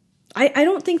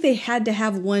don't think they had to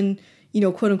have one,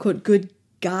 quote-unquote good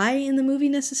guy in the movie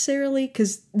necessarily,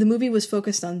 because the movie was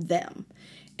focused on them.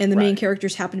 And the main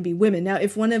characters happen to be women. Now,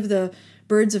 if one of the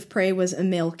birds of prey was a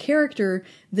male character,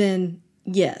 then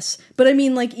yes. But I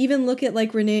mean, like, even look at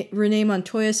like Renee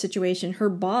Montoya's situation. Her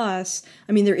boss,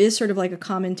 there is sort of like a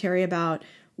commentary about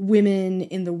women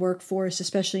in the workforce,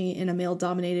 especially in a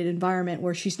male-dominated environment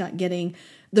where she's not getting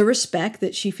the respect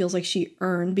that she feels like she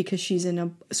earned because she's in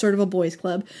a sort of a boys'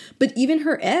 club. But even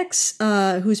her ex,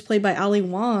 who's played by Ali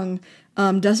Wong,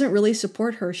 doesn't really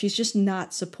support her. She's just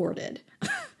not supported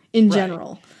in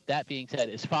general. That being said,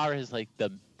 as far as like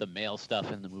the male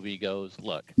stuff in the movie goes,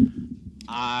 look,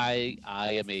 I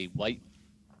am a white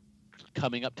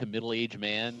coming up to middle-aged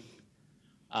man.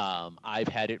 I've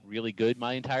had it really good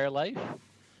my entire life.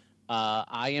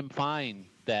 I am fine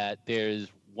that there's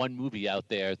one movie out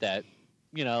there that,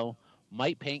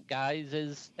 might paint guys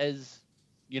as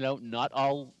not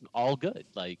all good.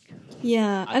 Like,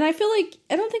 yeah, and I feel like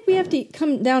I don't think we have to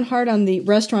come down hard on the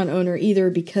restaurant owner either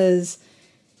because,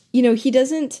 he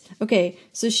doesn't. Okay,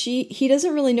 so he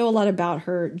doesn't really know a lot about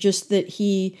her. Just that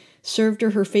he served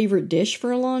her favorite dish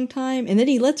for a long time, and then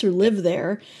he lets her live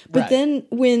there. But then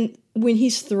when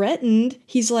he's threatened,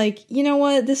 he's like, you know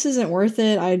what, this isn't worth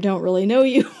it. I don't really know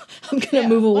you. I'm going to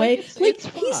move away. It's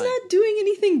he's not doing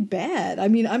anything bad.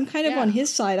 I'm kind of on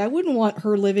his side. I wouldn't want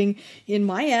her living in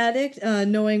my attic,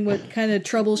 knowing what kind of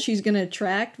trouble she's going to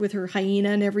attract with her hyena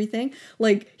and everything.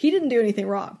 Like, he didn't do anything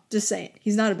wrong. Just saying.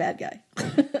 He's not a bad guy.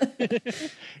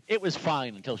 It was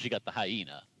fine until she got the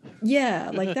hyena.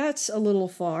 Yeah, like that's a little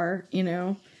far,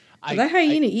 But that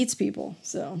hyena eats people,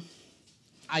 so.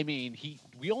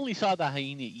 We only saw the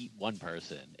hyena eat one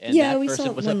person, and that person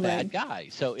saw was a bad guy,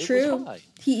 so it was fine.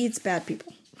 He eats bad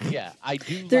people. Yeah, I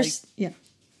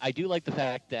do like the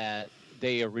fact that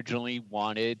they originally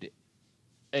wanted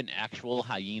an actual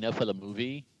hyena for the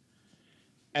movie,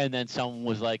 and then someone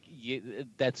was like,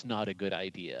 that's not a good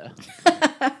idea.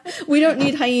 We don't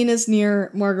need hyenas near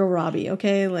Margot Robbie,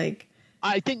 okay? Like,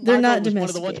 I think they're Margot not was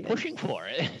domesticated. one of the ones pushing for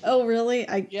it. Oh, really?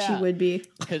 She would be.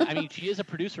 Because, she is a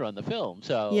producer on the film,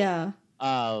 so... Yeah.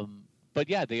 But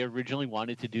yeah, they originally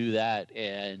wanted to do that,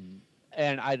 and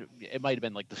it might have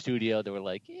been like the studio. They were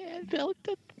like,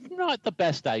 that's not the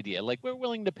best idea. Like, we're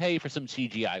willing to pay for some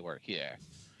CGI work here.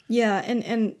 Yeah,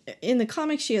 and in the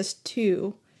comics she has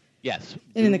two. Yes.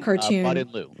 And in the cartoon. Bud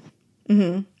and Lou.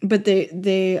 Mm-hmm. But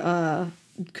they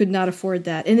could not afford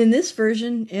that. And in this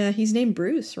version, he's named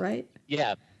Bruce, right?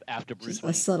 Yeah, after Bruce Just Wayne.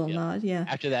 A subtle nod, yeah.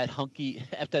 After that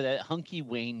hunky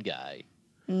Wayne guy.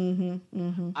 Mm-hmm,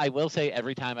 mm-hmm. I will say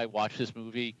every time I watch this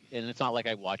movie, and it's not like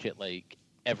I watch it like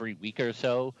every week or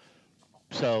so.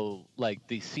 So, like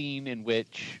the scene in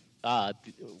which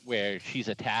where she's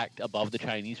attacked above the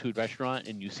Chinese food restaurant,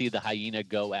 and you see the hyena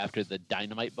go after the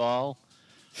dynamite ball.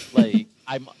 Like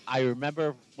I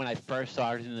remember when I first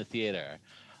saw it in the theater,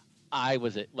 I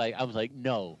was like,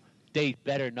 no, they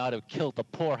better not have killed the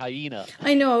poor hyena.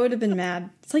 I know, I would have been mad.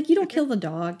 It's like, you don't kill the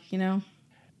dog, you know?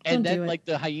 And Don't do then it. like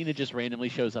the hyena just randomly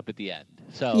shows up at the end.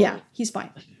 So Yeah, he's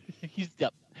fine.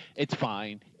 yep, it's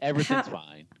fine. Everything's How-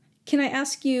 fine. Can I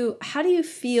ask you, how do you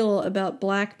feel about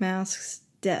Black Mask's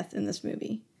death in this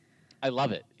movie? I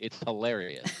love it. It's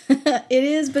hilarious. It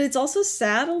is, but it's also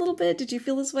sad a little bit. Did you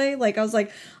feel this way? Like, I was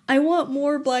like, I want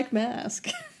more Black Mask.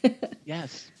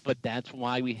 Yes, but that's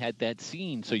why we had that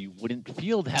scene, so you wouldn't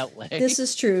feel that way. This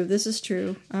is true. This is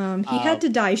true. He had to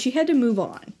die. She had to move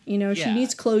on. You know, she Yeah.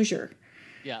 needs closure.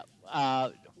 Yeah,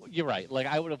 you're right. Like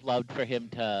I would have loved for him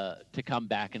to come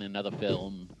back in another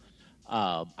film.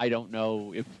 I don't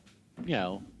know if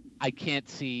I can't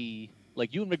see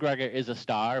like Ewan McGregor is a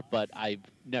star, but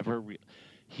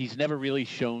he's never really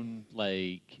shown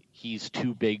like he's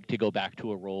too big to go back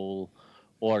to a role,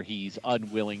 or he's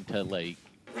unwilling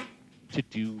to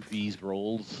do these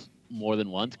roles more than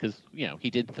once because he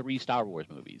did 3 Star Wars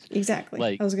movies. Exactly.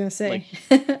 Like I was going to say.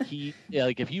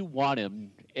 If you want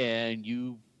him and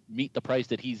you meet the price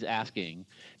that he's asking,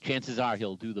 chances are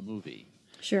he'll do the movie.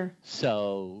 Sure.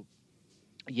 So,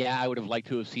 yeah, I would have liked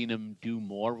to have seen him do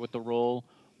more with the role,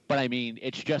 but I mean,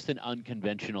 it's just an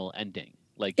unconventional ending.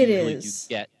 Like It usually is.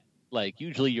 you get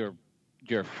usually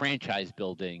you're franchise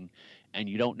building, and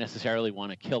you don't necessarily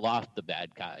want to kill off the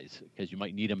bad guys because you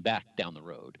might need them back down the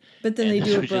road. But then And they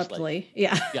this do was just abruptly.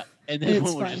 Yeah. Yeah, and this It's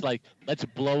one was fine. just like, let's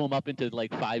blow them up into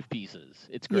like 5 pieces.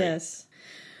 It's great. Yes.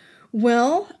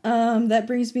 Well, that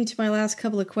brings me to my last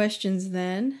couple of questions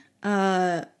then.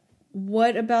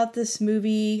 What about this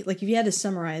movie, like if you had to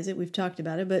summarize it, we've talked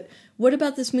about it, but what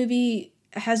about this movie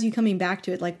has you coming back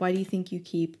to it? Like, why do you think you've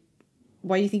seen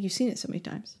it so many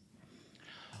times?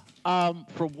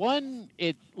 For one,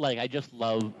 I just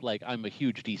love, I'm a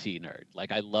huge DC nerd.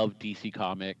 Like, I love DC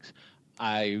Comics.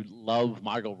 I love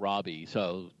Margot Robbie,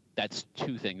 so that's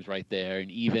 2 things right there.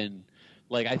 And even,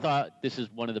 I thought this is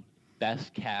one of the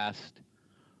best cast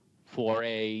for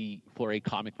a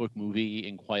comic book movie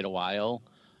in quite a while.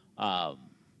 I've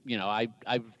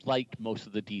liked most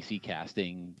of the DC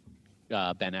casting,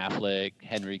 Ben Affleck,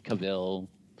 Henry Cavill,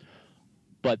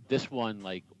 but this one,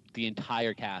 the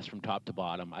entire cast from top to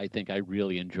bottom, I think I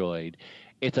really enjoyed.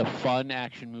 It's a fun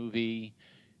action movie.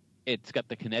 It's got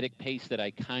the kinetic pace that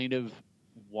I kind of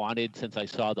wanted since I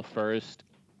saw the first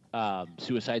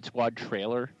Suicide Squad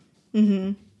trailer.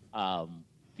 Mm-hmm.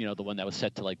 The one that was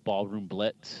set to Ballroom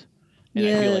Blitz. And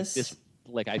I feel Yes.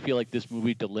 I feel like this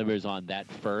movie delivers on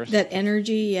that first. That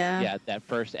energy, yeah. Yeah, that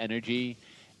first energy.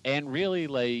 And really,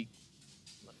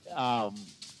 to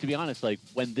be honest,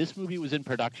 when this movie was in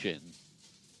production,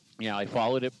 I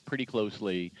followed it pretty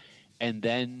closely, and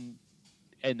then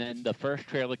the first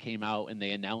trailer came out, and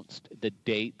they announced the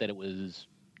date that it was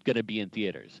going to be in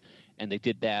theaters, and they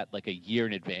did that a year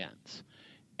in advance.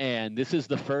 And this is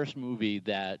the first movie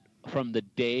that, from the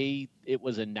day it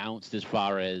was announced, as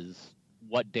far as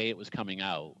what day it was coming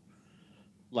out,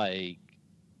 I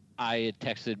had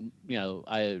texted,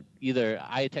 I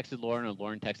had texted Lauren or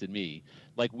Lauren texted me.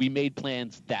 We made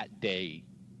plans that day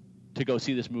to go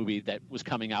see this movie that was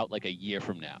coming out a year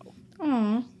from now.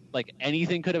 Aw.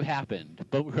 Anything could have happened,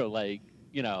 but we were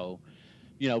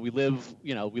we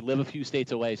live a few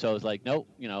states away, so I was like, nope,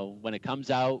 when it comes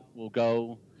out, we'll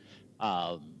go.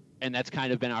 And that's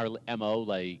kind of been our MO.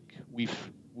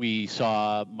 We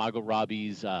saw Margot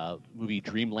Robbie's movie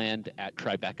Dreamland at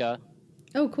Tribeca.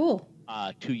 Oh, cool.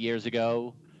 2 years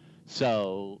ago.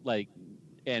 So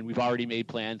and we've already made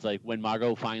plans when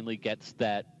Margot finally gets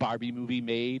that Barbie movie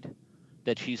made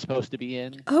that she's supposed to be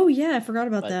in. Oh, yeah, I forgot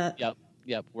about that.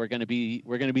 Yep. We're gonna be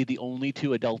the only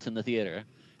 2 adults in the theater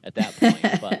at that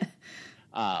point.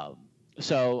 But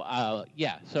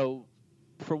So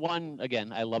for one,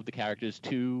 again, I love the characters.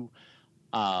 2,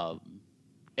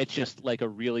 it's just a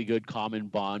really good common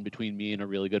bond between me and a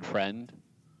really good friend.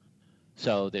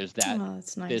 So there's that. Oh,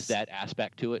 that's nice. There's that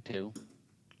aspect to it too.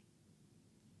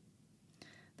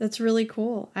 That's really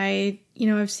cool. I've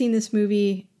seen this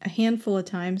movie a handful of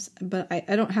times, but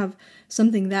I don't have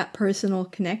something that personal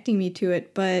connecting me to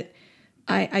it, but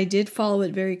I did follow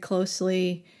it very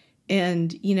closely.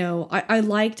 And, I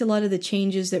liked a lot of the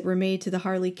changes that were made to the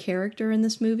Harley character in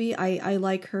this movie. I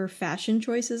like her fashion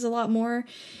choices a lot more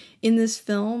in this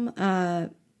film.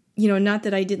 Not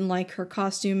that I didn't like her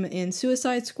costume in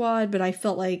Suicide Squad, but I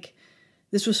felt like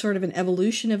this was sort of an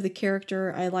evolution of the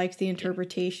character. I liked the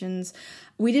interpretations.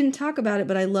 We didn't talk about it,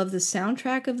 but I love the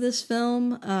soundtrack of this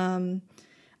film.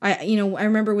 I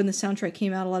remember when the soundtrack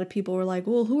came out, a lot of people were like,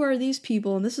 well, who are these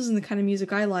people? And this isn't the kind of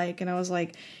music I like. And I was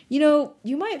like,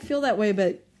 you might feel that way,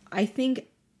 but I think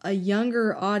a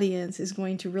younger audience is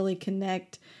going to really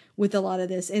connect with a lot of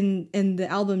this. And the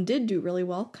album did do really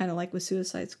well, kind of like with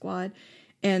Suicide Squad.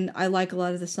 And I like a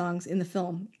lot of the songs in the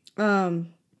film.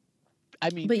 I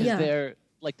mean, but yeah, they're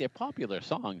popular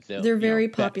songs. They're very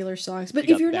popular songs. But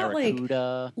if you're not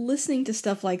Barracuda. like listening to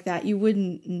stuff like that, you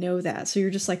wouldn't know that. So you're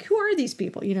just like, who are these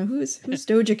people? Who's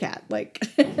Doja Cat? Like,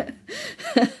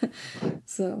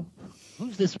 so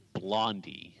who's this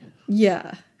Blondie?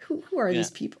 Yeah. Who are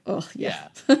these people? Oh, yeah.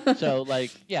 So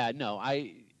no,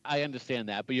 I understand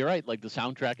that, but you're right. Like the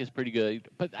soundtrack is pretty good,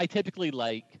 but I typically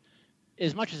like,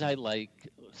 as much as I like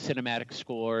cinematic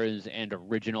scores and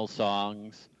original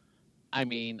songs, I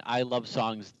mean, I love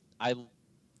songs. I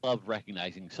love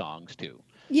recognizing songs too.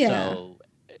 Yeah. So,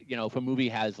 if a movie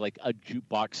has like a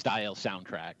jukebox style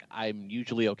soundtrack, I'm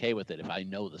usually okay with it if I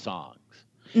know the songs.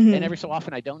 Mm-hmm. And every so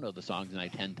often I don't know the songs, and I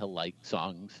tend to like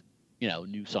songs,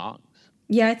 new songs.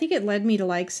 Yeah, I think it led me to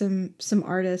like some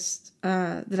artists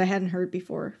that I hadn't heard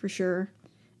before, for sure.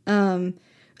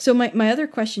 So my other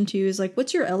question to you is like,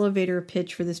 what's your elevator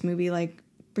pitch for this movie? Like,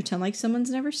 pretend like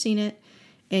someone's never seen it,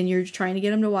 and you're trying to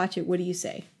get them to watch it. What do you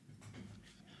say?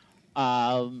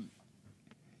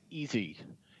 Easy.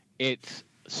 It's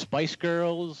Spice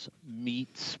Girls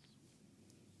meets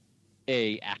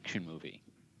a action movie.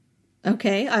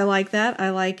 Okay, I like that. I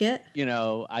like it.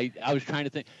 I was trying to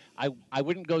think. I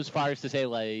wouldn't go as far as to say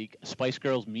like Spice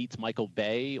Girls meets Michael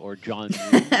Bay or John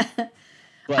Woo.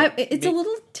 But it's a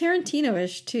little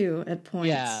Tarantino-ish too at points.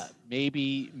 Yeah,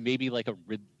 maybe like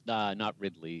not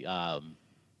Ridley,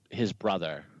 his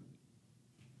brother,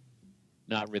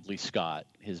 not Ridley Scott,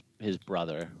 his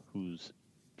brother, who's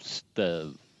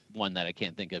the one that I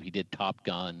can't think of. He did Top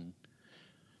Gun.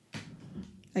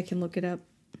 I can look it up.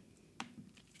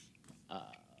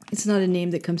 It's not a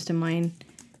name that comes to mind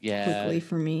quickly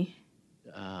for me.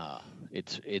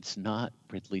 It's not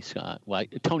Ridley Scott. Well,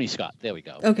 Tony Scott. There we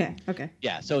go. Okay.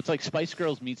 Yeah, so it's like Spice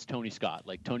Girls meets Tony Scott.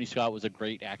 Like Tony Scott was a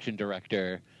great action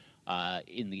director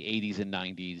in the 80s and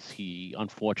 90s. He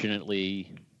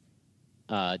unfortunately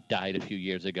died a few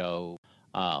years ago,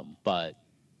 but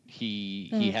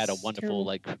he had a wonderful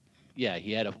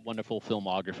he had a wonderful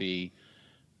filmography.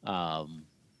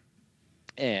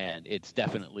 And it's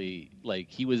definitely like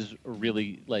he was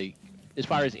really like, as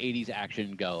far as 80s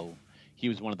action go, he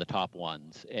was one of the top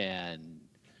ones. And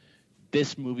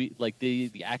this movie, like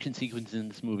the action sequences in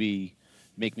this movie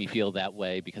make me feel that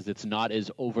way because it's not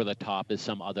as over the top as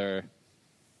some other,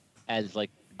 as like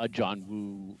a John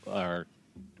Woo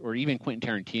or even Quentin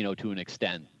Tarantino to an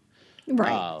extent.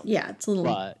 Right. Yeah, it's a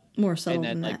little more subtle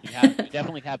than that. You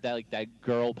definitely have that, like that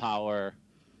girl power.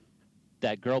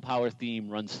 That girl power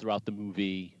theme runs throughout the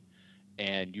movie,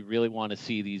 and you really want to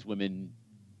see these women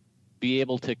be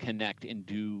able to connect and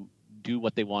do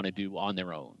what they want to do on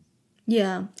their own.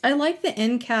 Yeah. I like the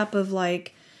end cap of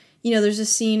like, there's a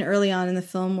scene early on in the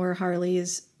film where Harley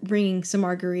is bringing some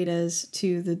margaritas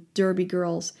to the Derby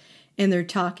girls, and they're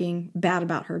talking bad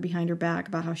about her behind her back,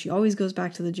 about how she always goes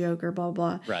back to the Joker, blah,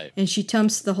 blah, blah. Right. And she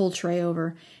dumps the whole tray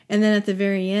over. And then at the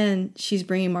very end, she's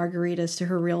bringing margaritas to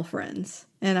her real friends.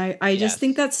 And I just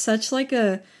think that's such like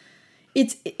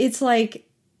it's like,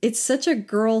 it's such a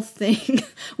girl thing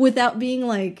without being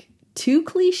like too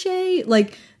cliche.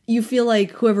 Like you feel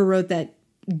like whoever wrote that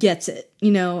gets it,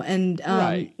 and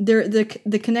right.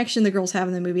 the connection the girls have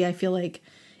in the movie, I feel like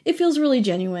it feels really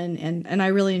genuine and I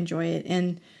really enjoy it.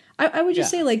 And I would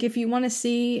just say like, if you want to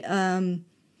see a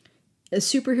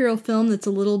superhero film that's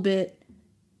a little bit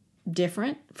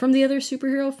different from the other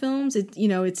superhero films,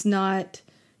 it's not,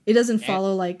 it doesn't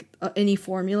follow like any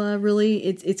formula really.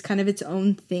 It's kind of its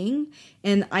own thing,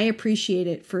 and I appreciate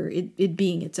it for it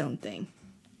being its own thing.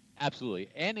 Absolutely.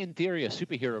 And in theory, a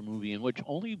superhero movie in which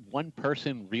only one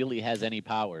person really has any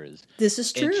powers. This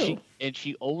is true. And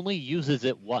she only uses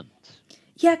it once.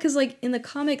 Yeah, because like in the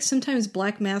comics, sometimes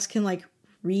Black Mask can like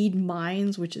read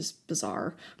minds, which is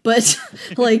bizarre. But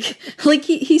like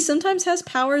he sometimes has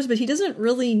powers, but he doesn't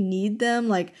really need them.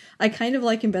 Like I kind of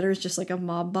like him better as just like a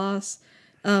mob boss.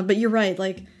 But you're right,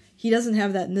 like he doesn't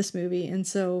have that in this movie, and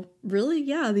so really,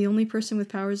 the only person with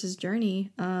powers is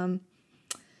Journey. I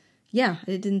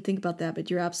didn't think about that, but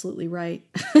you're absolutely right.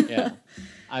 Yeah,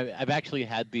 I've actually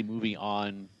had the movie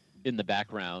on in the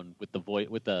background with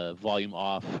the volume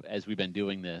off as we've been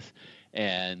doing this,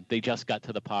 and they just got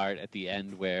to the part at the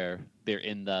end where they're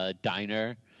in the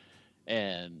diner,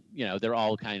 and they're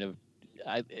all kind of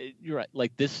you're right.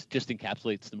 Like this just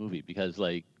encapsulates the movie because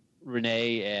like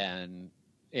Renee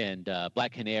and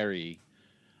Black Canary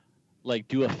like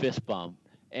do a fist bump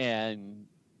and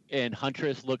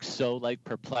Huntress looks so like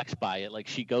perplexed by it. Like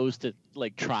she goes to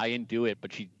like try and do it,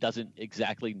 but she doesn't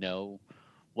exactly know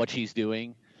what she's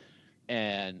doing.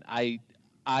 And I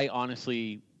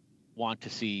honestly want to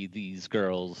see these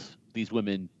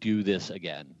women do this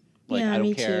again. Like Yeah, I don't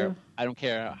me care. too. I don't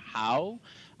care how.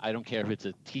 I don't care if it's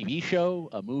a TV show,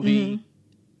 a movie,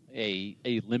 a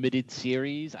limited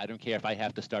series. I don't care if I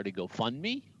have to start a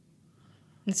GoFundMe.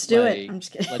 Let's do it. I'm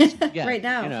just kidding. Yeah, right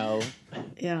now. You know.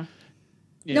 Yeah.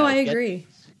 You No, know, I agree.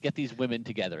 Get these women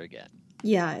together again.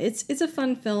 Yeah, it's a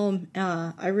fun film.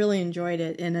 I really enjoyed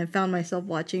it, and I found myself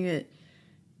watching it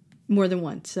more than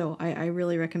once, so I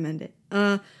really recommend it.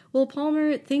 Well,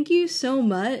 Palmer, thank you so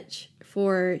much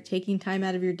for taking time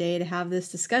out of your day to have this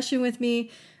discussion with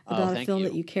me about a film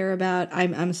that you care about.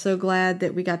 I'm so glad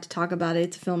that we got to talk about it.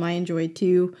 It's a film I enjoyed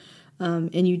too,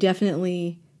 and you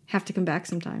definitely have to come back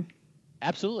sometime.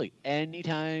 Absolutely.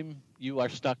 Anytime you are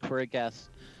stuck for a guest,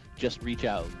 just reach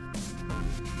out.